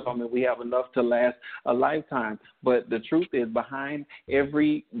kind of stuff. We have enough to last a lifetime. But the truth is, behind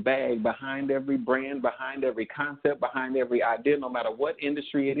every bag, behind every brand, behind every concept, behind every idea, no matter what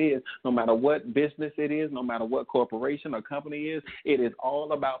industry it is, no matter what business it is, no matter what corporation or company it is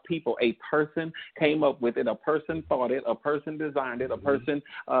all about people. A person came up with it, a person thought it, a person designed it, a person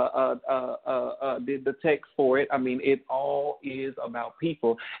did the text for it. It all is about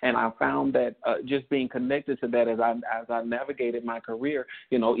people. And I found that just being connected to that as I navigated my career,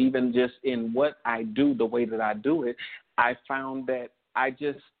 even just in what I do, the way that I do it, I found that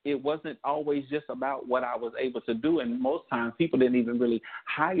it wasn't always just about what I was able to do. And most times people didn't even really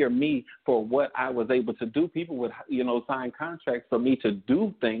hire me for what I was able to do. People would, sign contracts for me to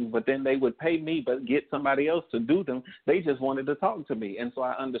do things, but then they would pay me but get somebody else to do them. They just wanted to talk to me. And so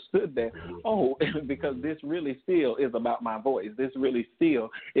I understood that, because this really still is about my voice. This really still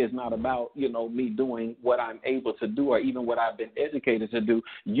is not about, me doing what I'm able to do or even what I've been educated to do.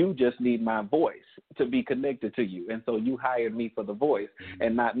 You just need my voice to be connected to you. And so you hired me for the voice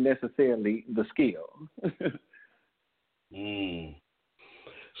and not necessarily the skill.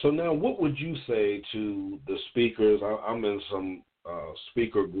 So now what would you say to the speakers? I'm in some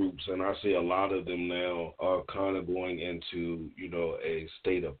speaker groups, and I see a lot of them now are kind of going into, a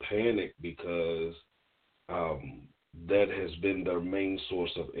state of panic because that has been their main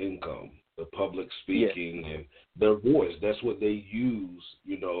source of income, the public speaking and their voice. That's what they use,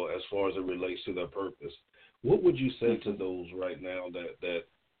 as far as it relates to their purpose. What would you say to those right now that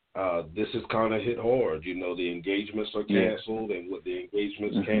this is kind of hit hard? The engagements are canceled, and with the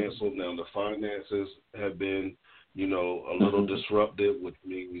engagements canceled, now the finances have been, a little disrupted, which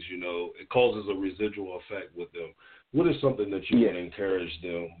means, it causes a residual effect with them. What is something that you would encourage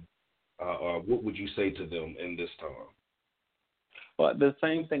them, or what would you say to them in this time? Well, the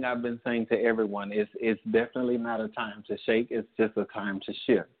same thing I've been saying to everyone is it's definitely not a time to shake. It's just a time to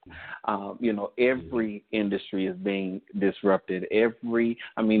shift. Every industry is being disrupted. We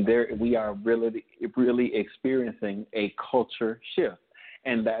are really experiencing a culture shift.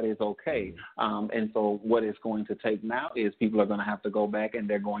 And that is okay. And so what it's going to take now is people are going to have to go back, and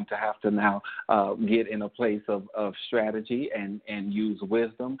they're going to have to now get in a place of strategy and use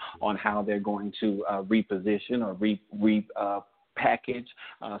wisdom on how they're going to reposition or package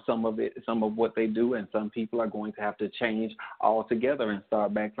some of what they do, and some people are going to have to change altogether and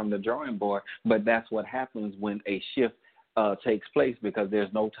start back from the drawing board. But that's what happens when a shift takes place, because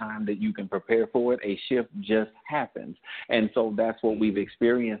there's no time that you can prepare for it. A shift just happens. And so that's what we've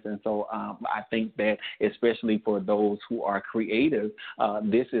experienced. And so I think that especially for those who are creative,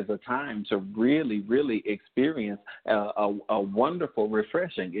 this is a time to really, really experience a wonderful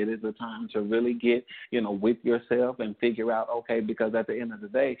refreshing. It is a time to really get, with yourself and figure out, okay, because at the end of the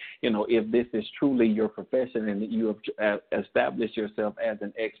day, if this is truly your profession and you have established yourself as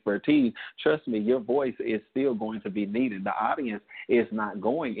an expertise, trust me, your voice is still going to be needed. The audience is not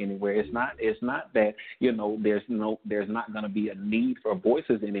going anywhere. It's not that, there's not going to be a need for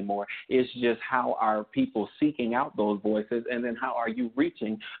voices anymore. It's just how are people seeking out those voices, and then how are you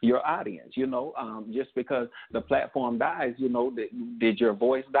reaching your audience? Just because the platform dies, did your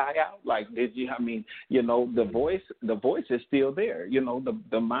voice die out? Like, did you? I mean, the voice is still there.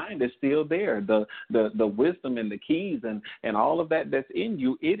 The mind is still there. The wisdom and the keys and all of that's in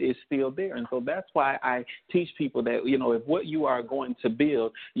you, it is still there. And so that's why I teach people that, if what you are going to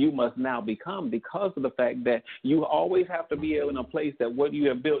build, you must now become, because of the fact that you always have to be in a place that what you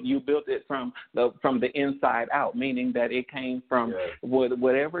have built, you built it from the inside out, meaning that it came from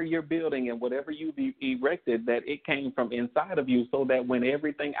whatever you're building and whatever you've erected, that it came from inside of you, so that when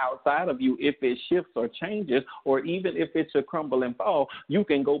everything outside of you, if it shifts or changes, or even if it should crumble and fall, you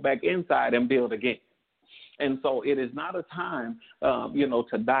can go back inside and build again. And so it is not a time,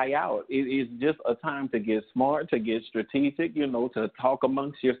 to die out. It is just a time to get smart, to get strategic, to talk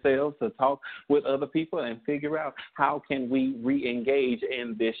amongst yourselves, to talk with other people and figure out how can we re-engage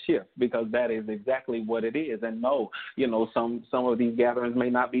in this shift, because that is exactly what it is. And no, some of these gatherings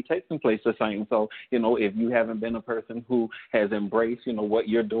may not be taking place the same. So, if you haven't been a person who has embraced, what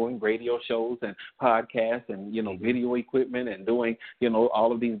you're doing, radio shows and podcasts and, video equipment and doing,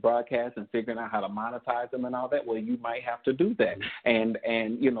 all of these broadcasts and figuring out how to monetize them and all that, well, you might have to do that. And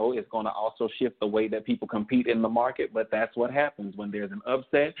it's going to also shift the way that people compete in the market, but that's what happens when there's an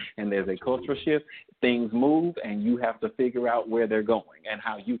upset and there's a cultural shift. Things move, and you have to figure out where they're going and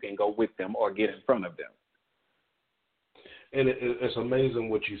how you can go with them or get in front of them. And it's amazing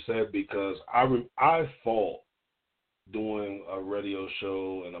what you said, because I fought doing a radio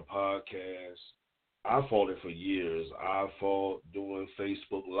show and a podcast. I fought it for years. I fought doing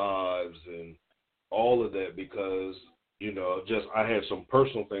Facebook Lives and all of that, because, I had some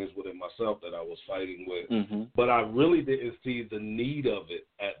personal things within myself that I was fighting with, but I really didn't see the need of it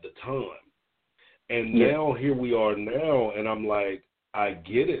at the time. And now here we are now, and I'm like, I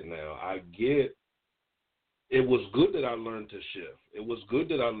get it now. It was good that I learned to shift. It was good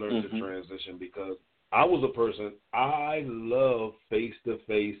that I learned to transition, because I was a person, I love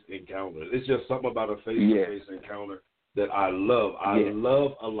face-to-face encounters. It's just something about a face-to-face encounter that I love. I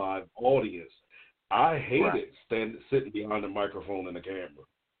love a live audience. I hated sitting behind a microphone and a camera.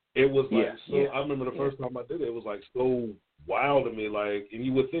 It was I remember the first time I did it, it was like so wild to me. Like, and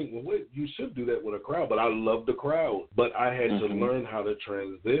you would think, well, wait, you should do that with a crowd, but I love the crowd. But I had to learn how to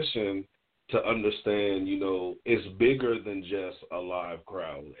transition to understand, it's bigger than just a live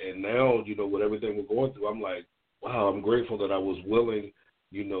crowd. And now, with everything we're going through, I'm like, wow, I'm grateful that I was willing,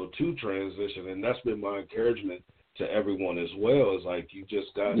 to transition. And that's been my encouragement to everyone as well. Is like, you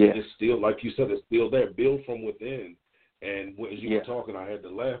just got, it's still, like you said, it's still there. Build from within. And as you were talking, I had to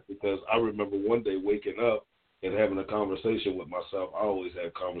laugh, because I remember one day waking up and having a conversation with myself. I always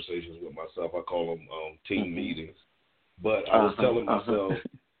have conversations with myself. I call them team meetings. But I was telling myself,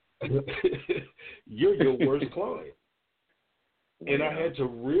 you're your worst client. And I had to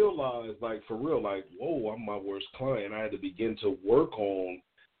realize, like, for real, like, whoa, I'm my worst client. I had to begin to work on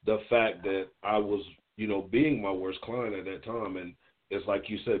the fact that I was, being my worst client at that time. And it's like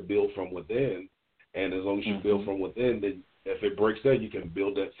you said, build from within. And as long as you build from within, then if it breaks down, you can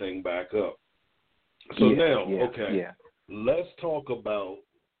build that thing back up. So let's talk about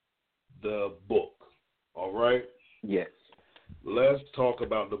the book, all right? Yes. Let's talk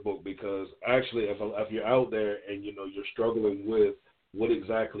about the book, because actually if you're out there and, you're struggling with what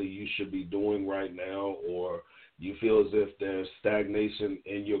exactly you should be doing right now, or you feel as if there's stagnation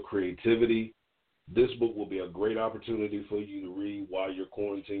in your creativity, this book will be a great opportunity for you to read while you're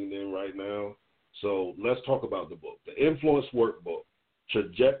quarantined in right now. So let's talk about the book. The Influence Workbook,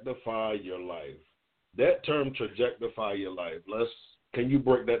 Trajectify Your Life. That term, trajectify your life, can you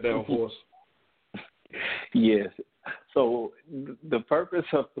break that down for us? Yes. So the purpose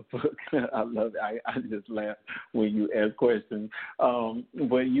of the book, I love it. I just laugh when you ask questions.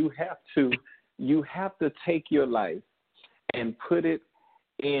 But you have to take your life and put it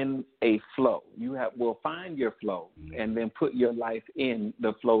in a flow. Find your flow and then put your life in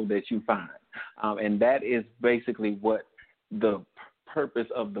the flow that you find. And that is basically what the purpose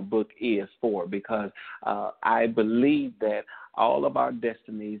of the book is for, because I believe that all of our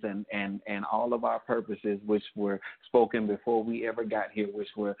destinies and all of our purposes, which were spoken before we ever got here, which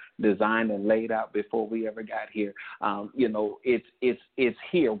were designed and laid out before we ever got here, it's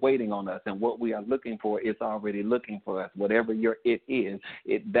here waiting on us, and what we are looking for is already looking for us. Whatever it is,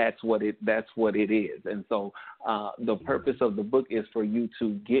 that's what it is. And so The purpose of the book is for you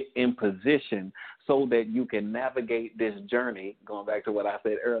to get in position so that you can navigate this journey, going back to what I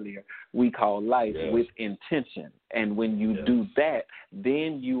said earlier, we call life, with intention. And when you do that,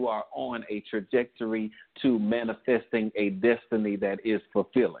 then you are on a trajectory to manifesting a destiny that is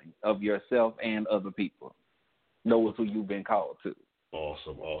fulfilling of yourself and other people. Those who you've been called to.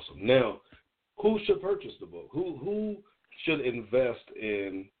 Awesome. Now, who should purchase the book? Who should invest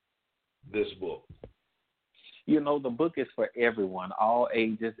in this book? The book is for everyone, all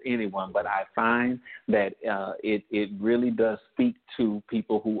ages, anyone. But I find that it really does speak to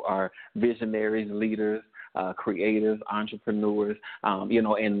people who are visionaries, leaders, creatives, entrepreneurs,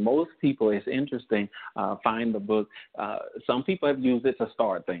 and most people, it's interesting, find the book. Some people have used it to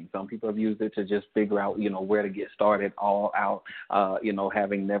start things. Some people have used it to just figure out, where to get started all out,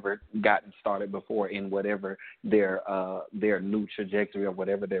 having never gotten started before in whatever their new trajectory or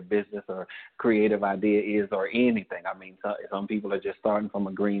whatever their business or creative idea is or anything. I mean, some people are just starting from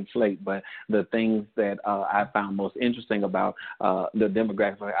a green slate, but the things that I found most interesting about the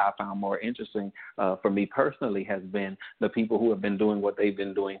demographic I found more interesting for me personally has been the people who have been doing what they've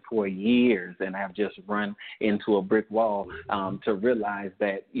been doing for years and have just run into a brick wall to realize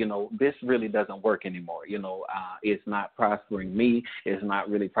that, this really doesn't work anymore. It's not prospering me. It's not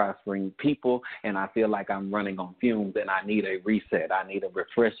really prospering people. And I feel like I'm running on fumes and I need a reset. I need a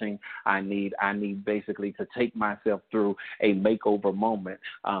refreshing. I need basically to take myself through a makeover moment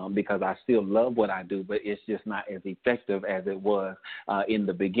because I still love what I do, but it's just not as effective as it was in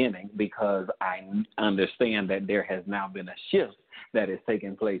the beginning because I understand that there has now been a shift that is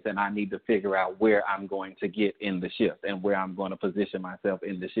taking place, and I need to figure out where I'm going to get in the shift and where I'm going to position myself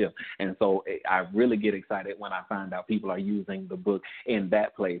in the shift. And so I really get excited when I find out people are using the book in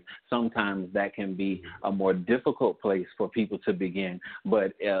that place. Sometimes that can be a more difficult place for people to begin,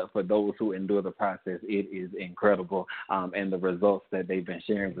 but for those who endure the process, it is incredible, and the results that they've been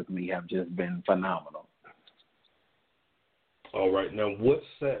sharing with me have just been phenomenal. All right. Now, what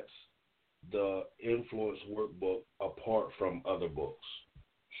sets the Influence Workbook apart from other books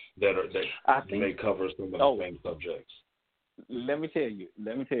that may cover some of the same subjects? Let me tell you,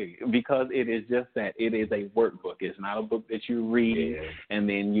 because it is just that. It is a workbook. It's not a book that you read and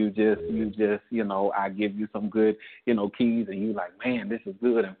then you just, I give you some good, keys and you like, man, this is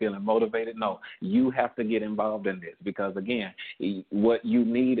good and feeling motivated. No, you have to get involved in this because, again, what you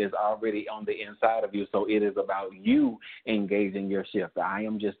need is already on the inside of you. So it is about you engaging your shift. I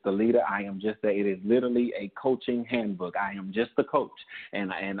am just the leader. It is literally a coaching handbook. I am just the coach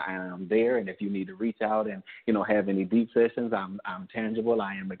and I am there. And if you need to reach out and, have any deep sessions, I'm tangible,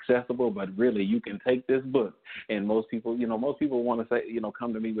 I am accessible, but really you can take this book and most people want to say,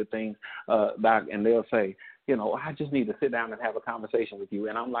 come to me with things, Doc, and they'll say, I just need to sit down and have a conversation with you.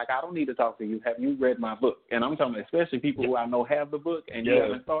 And I'm like, I don't need to talk to you. Have you read my book? And I'm talking especially people who I know have the book and you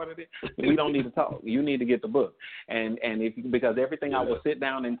haven't started it. We don't need to talk. You need to get the book. And because everything I will sit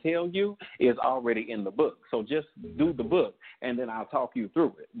down and tell you is already in the book. So just do the book and then I'll talk you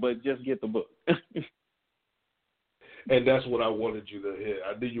through it. But just get the book. And that's what I wanted you to hit.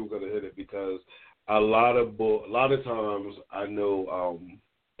 I knew you were going to hit it because a lot of times I know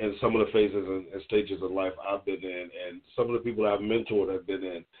in some of the phases and stages of life I've been in and some of the people I've mentored have been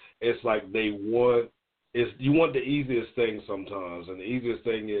in, it's like you want the easiest thing sometimes. And the easiest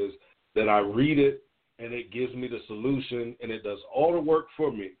thing is that I read it and it gives me the solution and it does all the work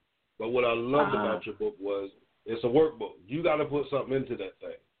for me. But what I loved about your book was it's a workbook. You got to put something into that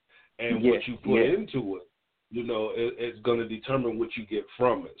thing. And what you put into it, it's going to determine what you get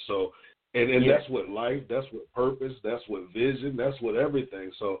from it. So, and that's what life, that's what purpose, that's what vision, that's what everything.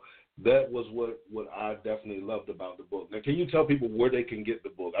 So that was what I definitely loved about the book. Now, can you tell people where they can get the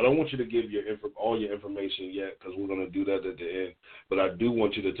book? I don't want you to give all your information yet because we're going to do that at the end, but I do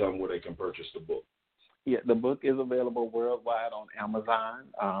want you to tell them where they can purchase the book. Yeah, the book is available worldwide on Amazon.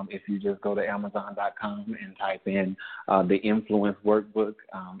 If you just go to Amazon.com and type in the Influence Workbook,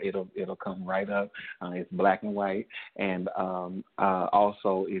 it'll come right up. It's black and white. And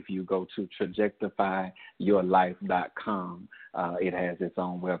also, if you go to trajectifyyourlife.com, it has its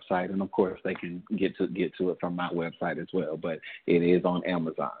own website, and of course, they can get to it from my website as well. But it is on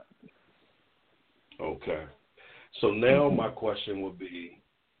Amazon. Okay. So now my question would be,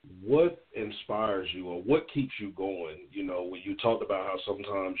 what inspires you or what keeps you going? When you talked about how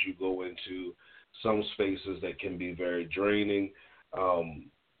sometimes you go into some spaces that can be very draining,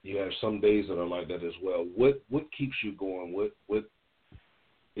 you have some days that are like that as well. What keeps you going? What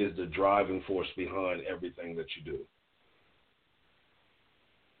is the driving force behind everything that you do?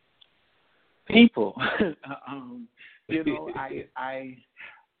 People.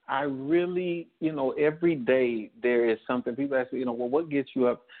 I really, every day there is something. People ask me, well, what gets you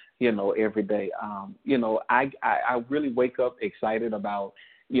up, every day? I really wake up excited about,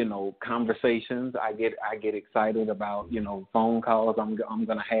 conversations. I get excited about, phone calls I'm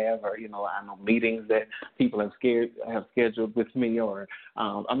going to have, or, I know meetings that people have scheduled with me, or,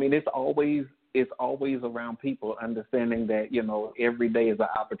 it's always around people, understanding that, every day is an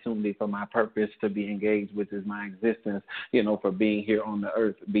opportunity for my purpose to be engaged, which is my existence, for being here on the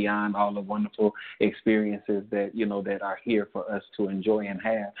earth, beyond all the wonderful experiences that, that are here for us to enjoy and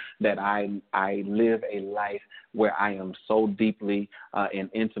have, that I live a life where I am so deeply and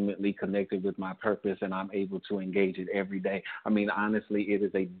intimately connected with my purpose, and I'm able to engage it every day. Honestly, it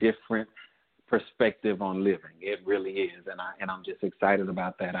is a different perspective on living. It really is, and I'm just excited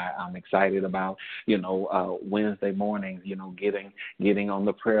about that. I'm excited about Wednesday mornings, getting on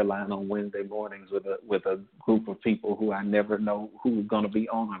the prayer line on Wednesday mornings with a group of people who I never know who's going to be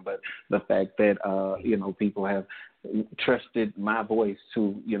on, but the fact that people have trusted my voice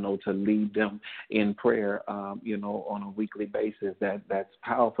to lead them in prayer on a weekly basis, that's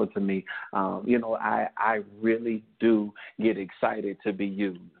powerful to me. I really do get excited to be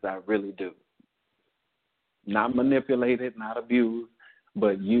used. I really do. Not manipulated, not abused,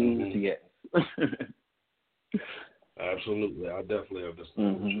 but used, yes. Absolutely. I definitely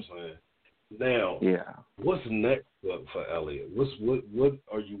understand what you're saying. Now, what's next for Elliot? What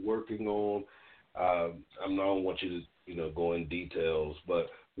are you working on? I don't want you to go in details,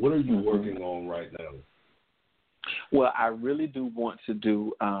 but what are you working on right now? Well, I really do want to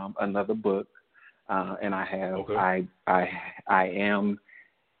do another book, and I have. Okay. I am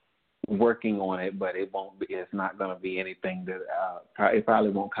working on it, but it's not going to be anything that it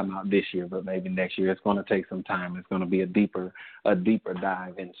probably won't come out this year, but maybe next year. It's going to take some time. It's going to be a deeper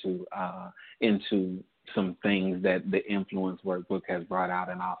dive into some things that the Influence Workbook has brought out,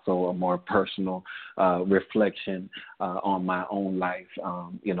 and also a more personal reflection on my own life,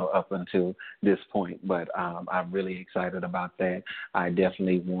 up until this point. But I'm really excited about that. I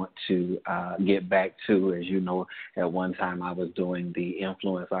definitely want to get back to, as you know, at one time I was doing the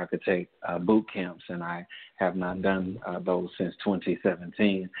Influence Architect boot camps, and I have not done those since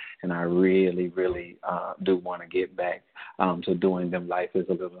 2017, and I really, really do want to get back to doing them. Life is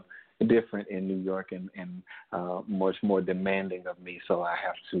a little different in New York and much more demanding of me, so I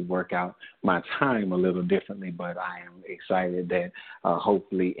have to work out my time a little differently, but I am excited that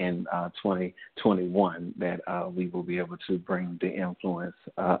hopefully in 2021 that we will be able to bring the Influence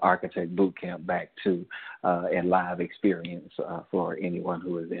Architect Bootcamp back to a live experience for anyone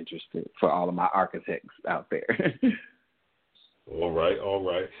who is interested, for all of my architects out there. All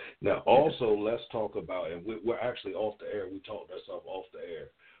right. Now, also, let's talk about, and we're actually off the air. We talked ourselves off the air.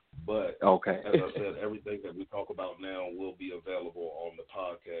 But as I said, everything that we talk about now will be available on the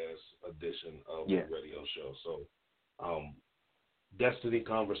podcast edition of the radio show. So, Destiny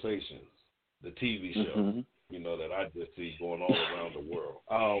Conversations, the TV show, that I just see going all around the world.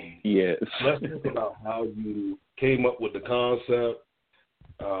 Let's talk about how you came up with the concept,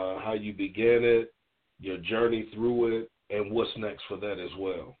 how you began it, your journey through it, and what's next for that as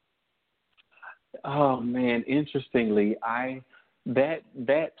well. Oh, man, interestingly,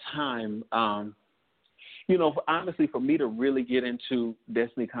 that time, honestly, for me to really get into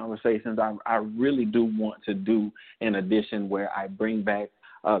Destiny Conversations, I really do want to do an edition where I bring back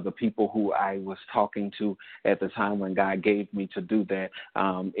the people who I was talking to at the time when God gave me to do that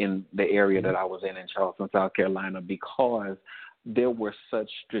in the area that I was in Charleston, South Carolina, because there were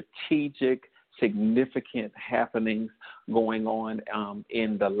such strategic, significant happenings going on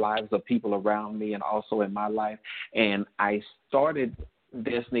in the lives of people around me and also in my life. And I started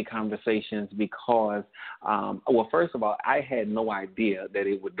Destiny Conversations because, first of all, I had no idea that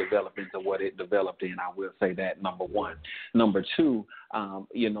it would develop into what it developed in. I will say that, number one. Number two,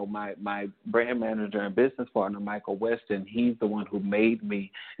 my brand manager and business partner, Michael Weston, he's the one who made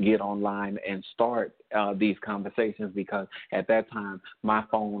me get online and start these conversations, because at that time my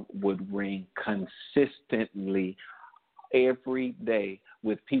phone would ring consistently every day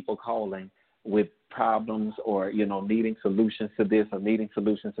with people calling with problems or, needing solutions to this or needing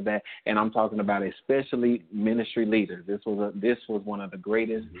solutions to that. And I'm talking about especially ministry leaders. This was one of the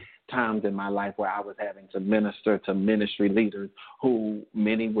greatest times in my life where I was having to minister to ministry leaders who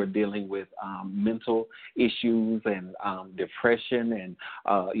many were dealing with mental issues and depression and,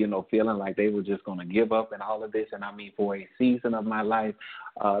 feeling like they were just going to give up and all of this. And I mean, for a season of my life,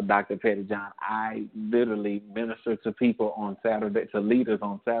 Dr. Pettyjohn, I literally ministered to people on Saturday, to leaders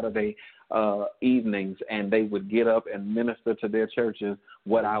on Saturday evenings, and they would get up and minister to their churches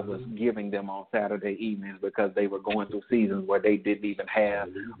what I was giving them on Saturday evenings, because they were going through seasons where they didn't even have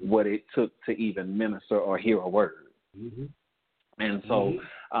what it took to even minister or hear a word. And so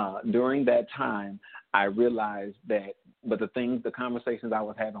during that time, I realized that, but the conversations I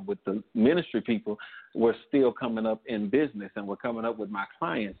was having with the ministry people were still coming up in business, and were coming up with my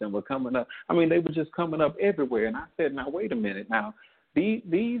clients, and were coming up. I mean, they were just coming up everywhere. And I said, now, wait a minute. Now,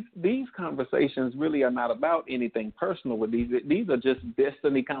 these conversations really are not about anything personal with these. These are just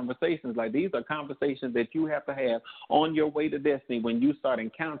destiny conversations. Like, these are conversations that you have to have on your way to destiny when you start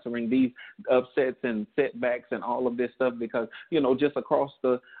encountering these upsets and setbacks and all of this stuff, because, just across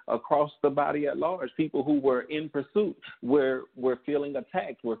the body at large, people who were in pursuit were feeling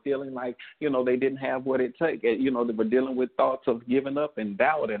attacked, were feeling like, they didn't have what it takes. They were dealing with thoughts of giving up and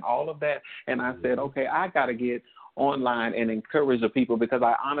doubt and all of that. And I said, okay, I got to get online and encourage the people, because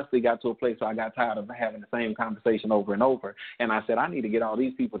I honestly got to a place where I got tired of having the same conversation over and over. And I said, I need to get all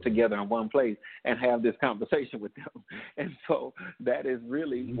these people together in one place and have this conversation with them. And so that is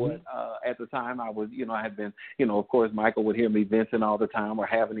really what, at the time I was, I had been, of course, Michael would hear me venting all the time or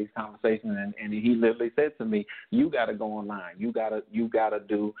having these conversations. And he literally said to me, you got to go online. You got to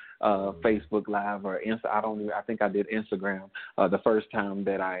do Facebook Live or I think I did Instagram the first time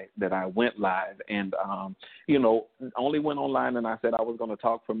that I went live. And, only went online, and I said I was going to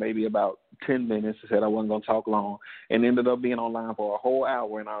talk for maybe about 10 minutes. I said I wasn't going to talk long, and ended up being online for a whole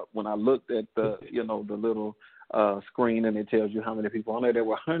hour. And when I looked at the the little screen, and it tells you how many people on there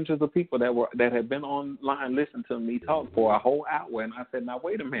were hundreds of people that had been online listening to me talk for a whole hour. And I said, now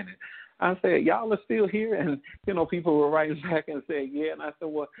wait a minute. I said, y'all are still here? And, people were writing back and saying, yeah. And I said,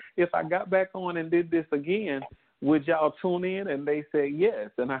 well, if I got back on and did this again, would y'all tune in? And they said yes.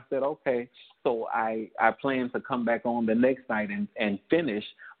 And I said, okay. So I plan to come back on the next night and finish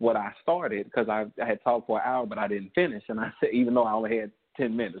what I started, because I had talked for an hour, but I didn't finish. And I said, even though I only had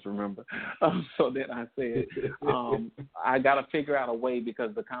 10 minutes, remember? So then I said, I got to figure out a way,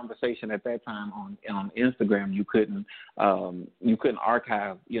 because the conversation at that time on Instagram, you couldn't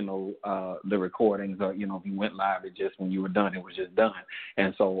archive, the recordings, or, if you went live, it just, when you were done, it was just done.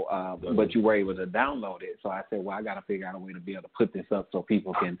 And so, but you were able to download it. So I said, well, I got to figure out a way to be able to put this up so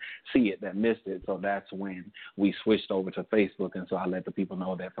people can see it that missed it. So that's when we switched over to Facebook. And so I let the people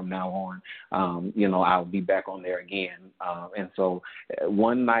know that from now on, I'll be back on there again. And so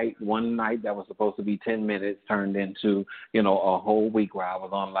one night that was supposed to be 10 minutes turned into, a whole week where I was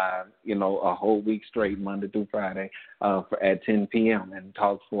on live, a whole week straight, Monday through Friday, at 10 p.m. and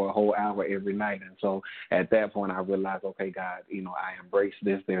talked for a whole hour every night. And so at that point I realized, okay, God, I embrace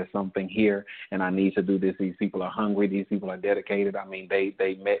this. There's something here, and I need to do this. These people are hungry. These people are dedicated. I mean, they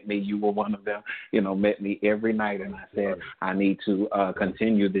met me. You were one of them, met me every night. And I said, I need to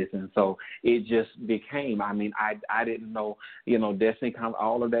continue this. And so it just became, I didn't know, Destiny,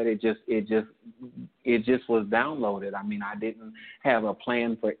 all of that. It just was downloaded. I didn't have a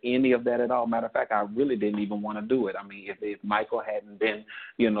plan for any of that at all. Matter of fact, I really didn't even want to do it. If Michael hadn't been,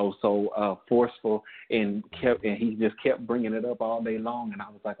 so forceful and he just kept bringing it up all day long, and I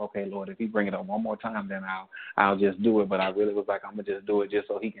was like, okay, Lord, if he bring it up one more time, then I'll just do it. But I really was like, I'm gonna just do it just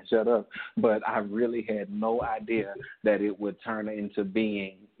so he can shut up. But I really had no idea that it would turn into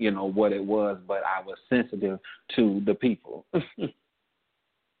being, what it was. But I was sensitive to the people.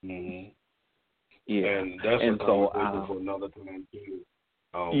 Mm-hmm. Yeah, and that's a conversation for another time too.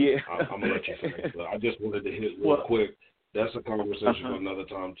 I'm gonna let you finish, but I just wanted to hit real quick. That's a conversation for another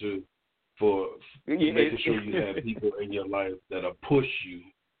time too. For making sure you have people in your life that'll push you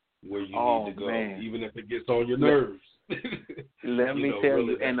where you need to go, even if it gets on your nerves. Let me tell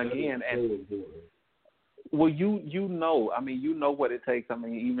you, and again, well, you know what it takes.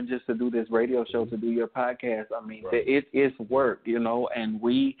 Even just to do this radio show, to do your podcast, it is work, and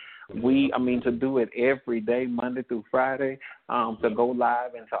we to do it every day, Monday through Friday, to go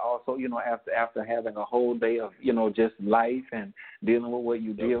live, and to also, after having a whole day of, just life and dealing with what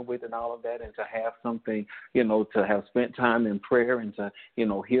you deal with and all of that, and to have something, to have spent time in prayer and to,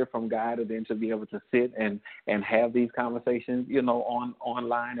 hear from God, and then to be able to sit and have these conversations,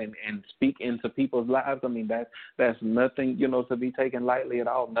 online and speak into people's lives. That's nothing, to be taken lightly at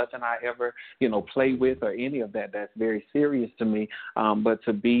all. Nothing I ever, play with or any of that. That's very serious to me. But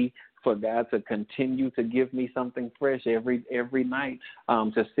for God to continue to give me something fresh every night,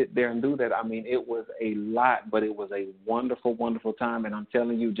 to sit there and do that. It was a lot, but it was a wonderful, wonderful time. And I'm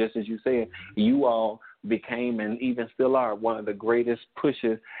telling you, just as you said, you all became and even still are one of the greatest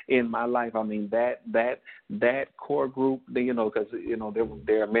pushes in my life. I mean, that core group, because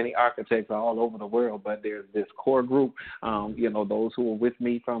there are many architects all over the world, but there's this core group, those who were with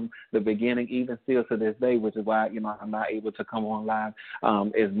me from the beginning, even still to this day, which is why I'm not able to come on live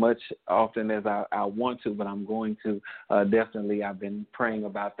as much often as I want to, but I'm going to definitely. I've been praying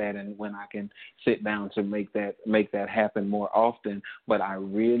about that, and when I can sit down to make that happen more often. But I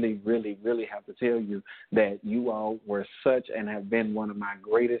really, really, really have to tell you that you all were such and have been one of my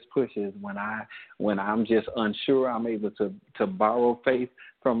greatest pushes when I'm just unsure. I'm able to borrow faith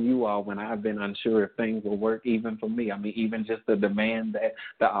from you all when I've been unsure if things will work, even for me. I mean, even just the demand that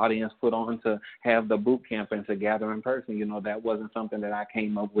the audience put on to have the boot camp and to gather in person, that wasn't something that I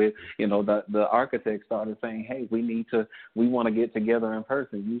came up with. The architects started saying, hey, we want to get together in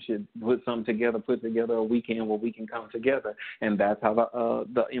person. You should put together a weekend where we can come together. And that's how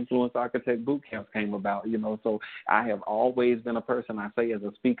the Influence Architect Boot Camp came about, So I have always been a person, I say as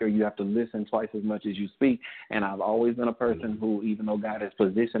a speaker, you have to listen twice as much as you speak. And I've always been a person who, even though God has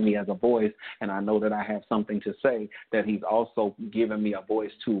positioned me as a voice, and I know that I have something to say, that he's also given me a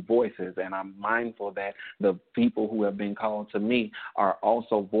voice to voices. And I'm mindful that the people who have been called to me are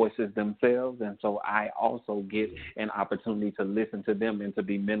also voices themselves. And so I also get an opportunity to listen to them and to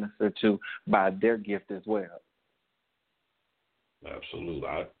be ministered to by their gift as well. Absolutely.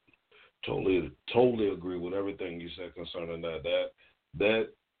 I totally agree with everything you said concerning that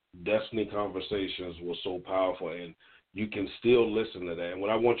Destiny Conversations was so powerful, and you can still listen to that. And what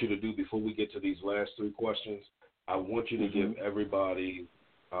I want you to do before we get to these last three questions, I want you to give everybody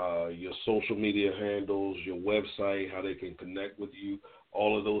your social media handles, your website, how they can connect with you,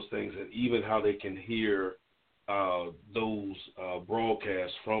 all of those things, and even how they can hear those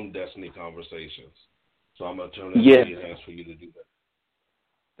broadcasts from Destiny Conversations. So I'm going to turn that to your hands for you to do that.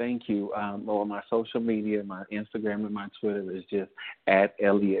 Thank you. On my social media, my Instagram and my Twitter is just at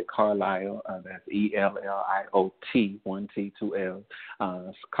Elliot Carlyle. That's ELLIOT, 1 T, 2 L.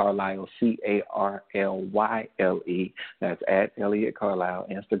 Carlyle, CARLYLE. That's at Elliot Carlyle,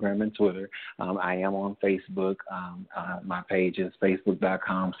 Instagram and Twitter. I am on Facebook. My page is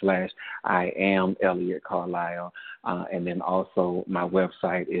facebook.com/I am Elliot Carlyle. And then also my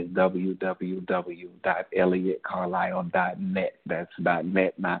website is www.elliottcarlyle.net. That's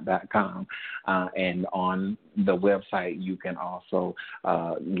 .net, not .com. And on the website, you can also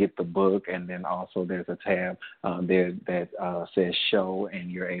get the book, and then also there's a tab there that says show, and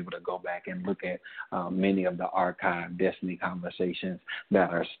you're able to go back and look at many of the archived Destiny Conversations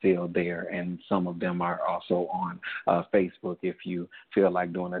that are still there, and some of them are also on Facebook. If you feel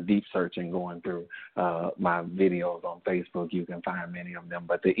like doing a deep search and going through my videos on Facebook, you can find many of them,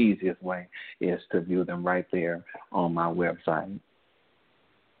 but the easiest way is to view them right there on my website.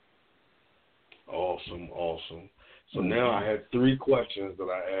 Awesome. So now I have three questions that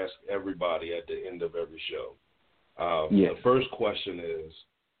I ask everybody at the end of every show. The first question is,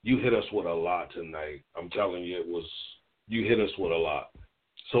 you hit us with a lot tonight. I'm telling you, you hit us with a lot.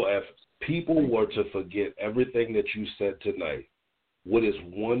 So if people were to forget everything that you said tonight, what is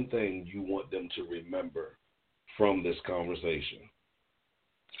one thing you want them to remember from this conversation?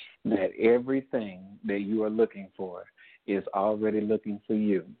 That everything that you are looking for is already looking for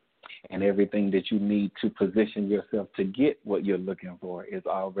you. And everything that you need to position yourself to get what you're looking for is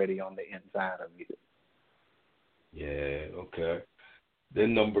already on the inside of you. Yeah, okay.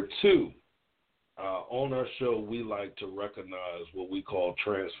 Then number two, on our show, we like to recognize what we call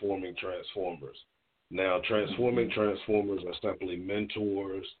transforming transformers. Now, transforming transformers are simply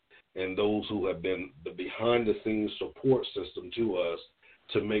mentors and those who have been the behind-the-scenes support system to us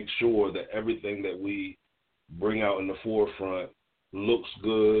to make sure that everything that we bring out in the forefront looks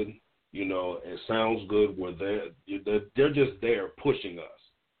good, it sounds good. They're just there pushing us.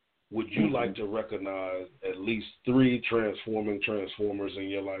 Would you like to recognize at least three transforming transformers in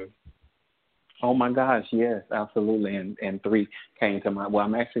your life? Oh, my gosh, yes, absolutely. And three came to mind. Well,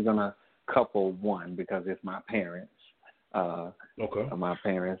 I'm actually going to couple one because it's my parents. My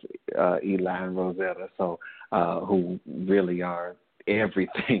parents, Eli and Rosetta, who really are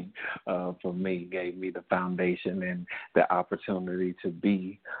everything for me, gave me the foundation and the opportunity to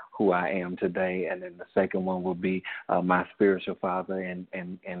be who I am today. And then the second one will be my spiritual father and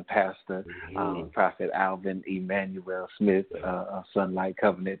pastor, Prophet Alvin Emmanuel Smith of Sunlight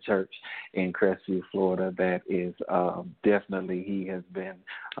Covenant Church in Crestview, Florida. That is definitely, he has been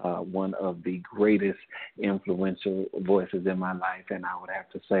one of the greatest influential voices in my life. And I would have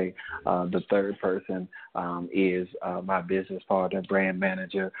to say the third person is my business partner, brand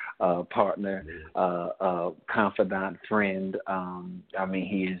manager, partner, confidant, friend.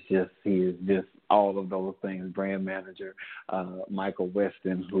 He is is just all of those things. Brand manager Michael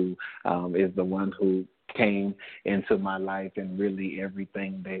Weston, who is the one who came into my life, and really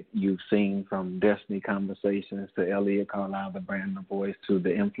everything that you've seen, from Destiny Conversations to Elliot Carlyle, the Brand of Voice, to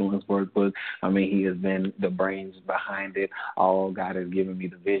the Influence Workbook. I mean, he has been the brains behind it. All God has given me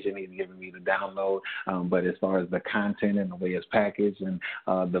the vision. He's given me the download. But as far as the content and the way it's packaged and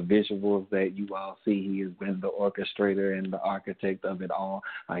the visuals that you all see, he has been the orchestrator and the architect of it all.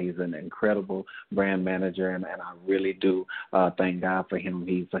 He's an incredible brand manager, and I really do thank God for him.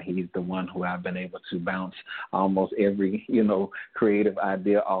 He's the one who I've been able to bounce almost every, creative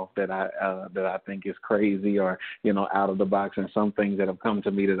idea off that I think is crazy or, out of the box, and some things that have come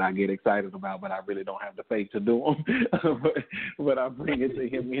to me that I get excited about, but I really don't have the faith to do them. but I bring it to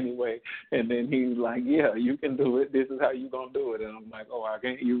him anyway. And then he's like, yeah, you can do it. This is how you going to do it. And I'm like, oh, I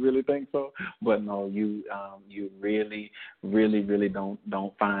can't. You really think so? But no, you really, really, really don't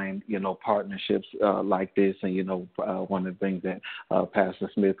find, partnerships like this. And, one of the things that Pastor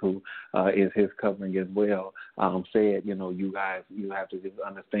Smith, who is his covering as well, said, you guys, you have to just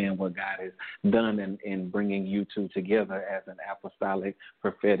understand what God has done in bringing you two together as an apostolic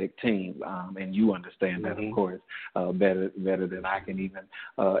prophetic team. And you understand that, of course, better than I can even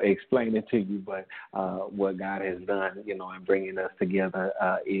explain it to you. But what God has done, in bringing us together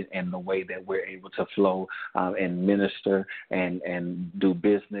in the way that we're able to flow and minister and do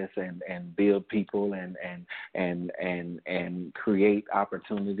business and build people and create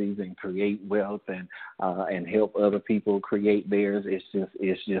opportunities and create wealth and help other people create theirs.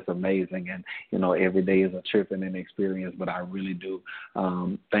 It's just amazing. And every day is a trip and an experience. But I really do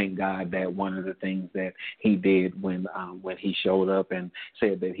thank God that one of the things that he did when he showed up and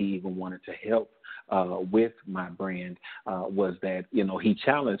said that he even wanted to help with my brand was that, he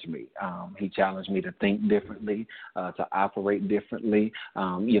challenged me. He challenged me to think differently, to operate differently.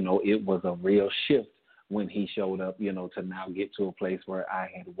 It was a real shift when he showed up, to now get to a place where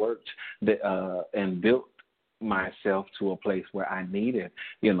I had worked and built myself to a place where I needed,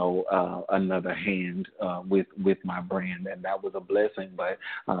 another hand with my brand, and that was a blessing. But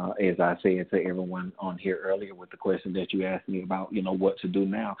as I said to everyone on here earlier with the question that you asked me about, what to do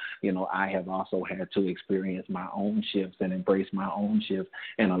now, I have also had to experience my own shifts and embrace my own shifts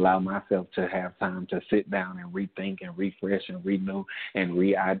and allow myself to have time to sit down and rethink and refresh and renew and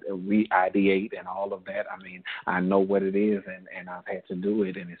re-ideate and all of that. I mean, I know what it is, and I've had to do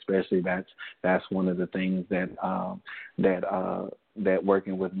it, and especially that's one of the things that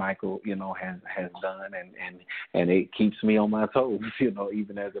working with Michael, has done, and it keeps me on my toes,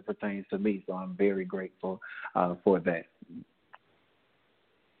 even as it pertains to me. So I'm very grateful for that.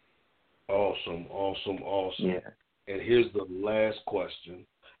 Awesome. Yeah. And here's the last question,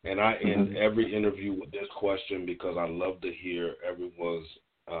 and I end every interview with this question because I love to hear everyone's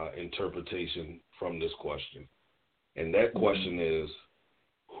interpretation from this question. And that question is,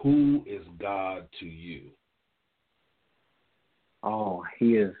 who is God to you? Oh,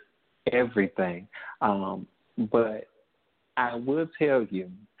 he is everything. But I will tell you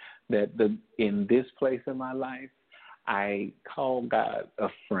that in this place in my life, I call God a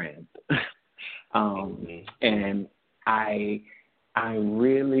friend. And I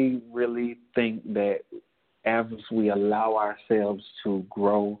really, really think that as we allow ourselves to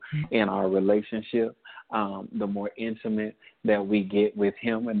grow in our relationship, the more intimate that we get with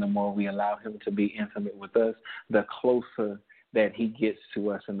him and the more we allow him to be intimate with us, the closer that he gets to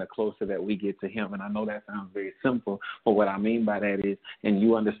us and the closer that we get to him. And I know that sounds very simple, but what I mean by that is, and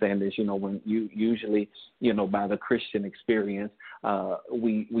you understand this, when you usually, by the Christian experience,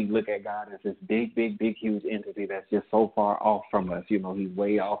 we look at God as this big, huge entity that's just so far off from us. He's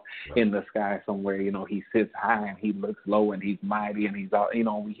way off in the sky somewhere. He sits high and he looks low and he's mighty and he's all,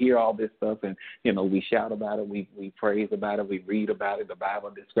 we hear all this stuff and, we shout about it. We praise about it. We read about it. The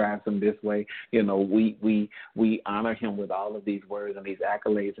Bible describes him this way. We honor him with all of these words and these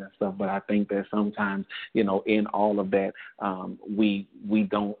accolades and stuff. But I think that sometimes, in all of that, we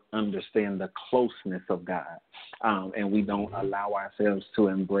don't understand the closeness of God. And we don't allow ourselves to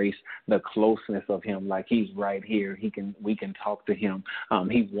embrace the closeness of him. Like he's right here. We can talk to him.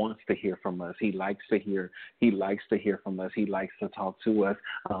 He wants to hear from us. He likes to hear from us. He likes to talk to us,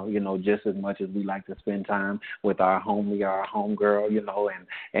 just as much as we like to spend time with our homie, our homegirl,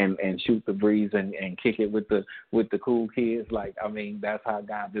 and shoot the breeze and kick it with the cool kids. Like, I mean, that's how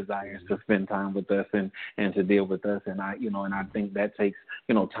God desires to spend time with us and to deal with us. And I think that takes,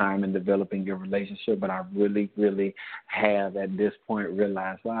 time in developing your relationship. But I really, really have at this point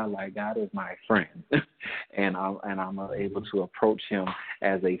realized, wow, like God is my friend. and I'm able to approach him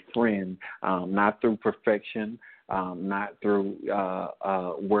as a friend, not through perfection, not through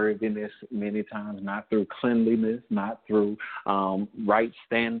worthiness many times, not through cleanliness, not through right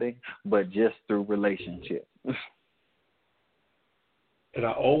standing, but just through relationship. And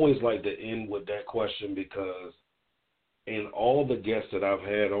I always like to end with that question because in all the guests that I've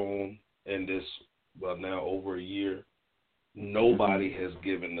had on in this, well, now over a year, nobody has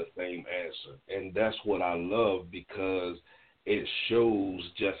given the same answer. And that's what I love because it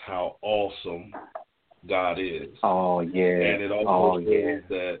shows just how awesome God is. Oh, yeah. And it also shows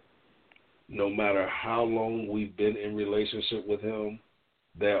that no matter how long we've been in relationship with him,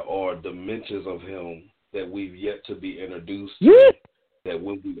 there are dimensions of him that we've yet to be introduced to, that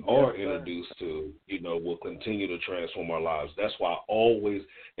when we are introduced to, will continue to transform our lives. That's why I always,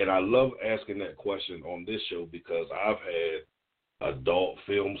 and I love asking that question on this show because I've had adult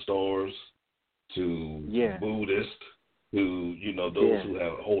film stars to Buddhists, to, those who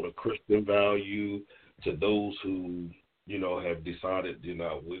hold a Christian value, to those who, have decided,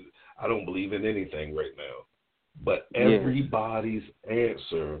 I don't believe in anything right now. But everybody's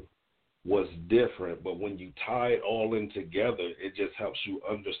answer was different, but when you tie it all in together, it just helps you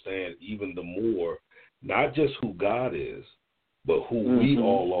understand even the more, not just who God is, but who we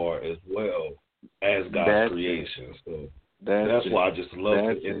all are as well as God's creation. So that's why I just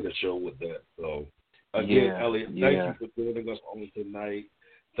love to end the show with that. So again, Elliot, thank you for joining us on tonight.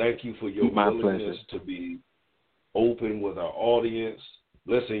 Thank you for your willingness to be open with our audience.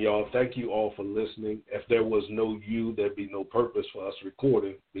 Listen, y'all, thank you all for listening. If there was no you, there'd be no purpose for us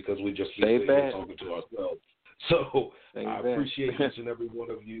recording because we just be sitting here talking to ourselves. So I appreciate each and every one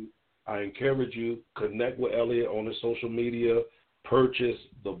of you. I encourage you, connect with Elliot on his social media, purchase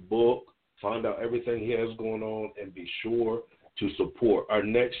the book, find out everything he has going on, and be sure to support. Our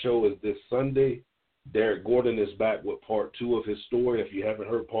next show is this Sunday. Derek Gordon is back with part 2 of his story. If you haven't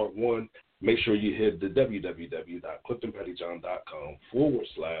heard part 1, make sure you hit the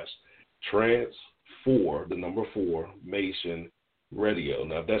www.cliftonpettyjohn.com/transformationRADIO.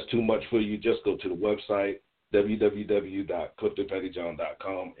 Now, if that's too much for you, just go to the website,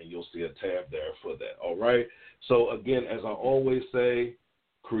 www.cliftonpettyjohn.com, and you'll see a tab there for that. All right? So, again, as I always say,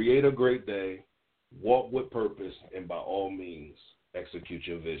 create a great day, walk with purpose, and by all means, execute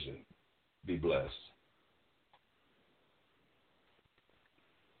your vision. Be blessed.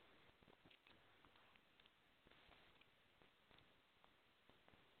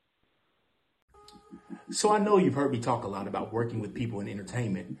 So I know you've heard me talk a lot about working with people in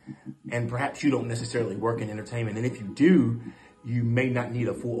entertainment, and perhaps you don't necessarily work in entertainment. And if you do, you may not need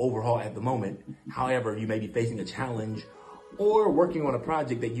a full overhaul at the moment. However, you may be facing a challenge or working on a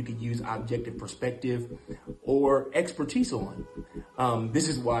project that you could use objective perspective or expertise on. This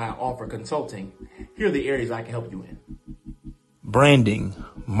is why I offer consulting. Here are the areas I can help you in: branding,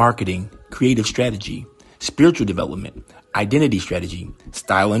 marketing, creative strategy, spiritual development, identity strategy,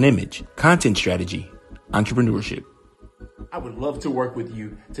 style and image, content strategy, entrepreneurship. I would love to work with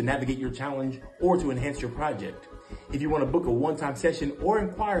you to navigate your challenge or to enhance your project. If you want to book a one-time session or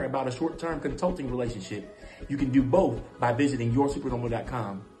inquire about a short-term consulting relationship, you can do both by visiting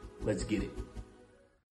yoursupernormal.com. Let's get it.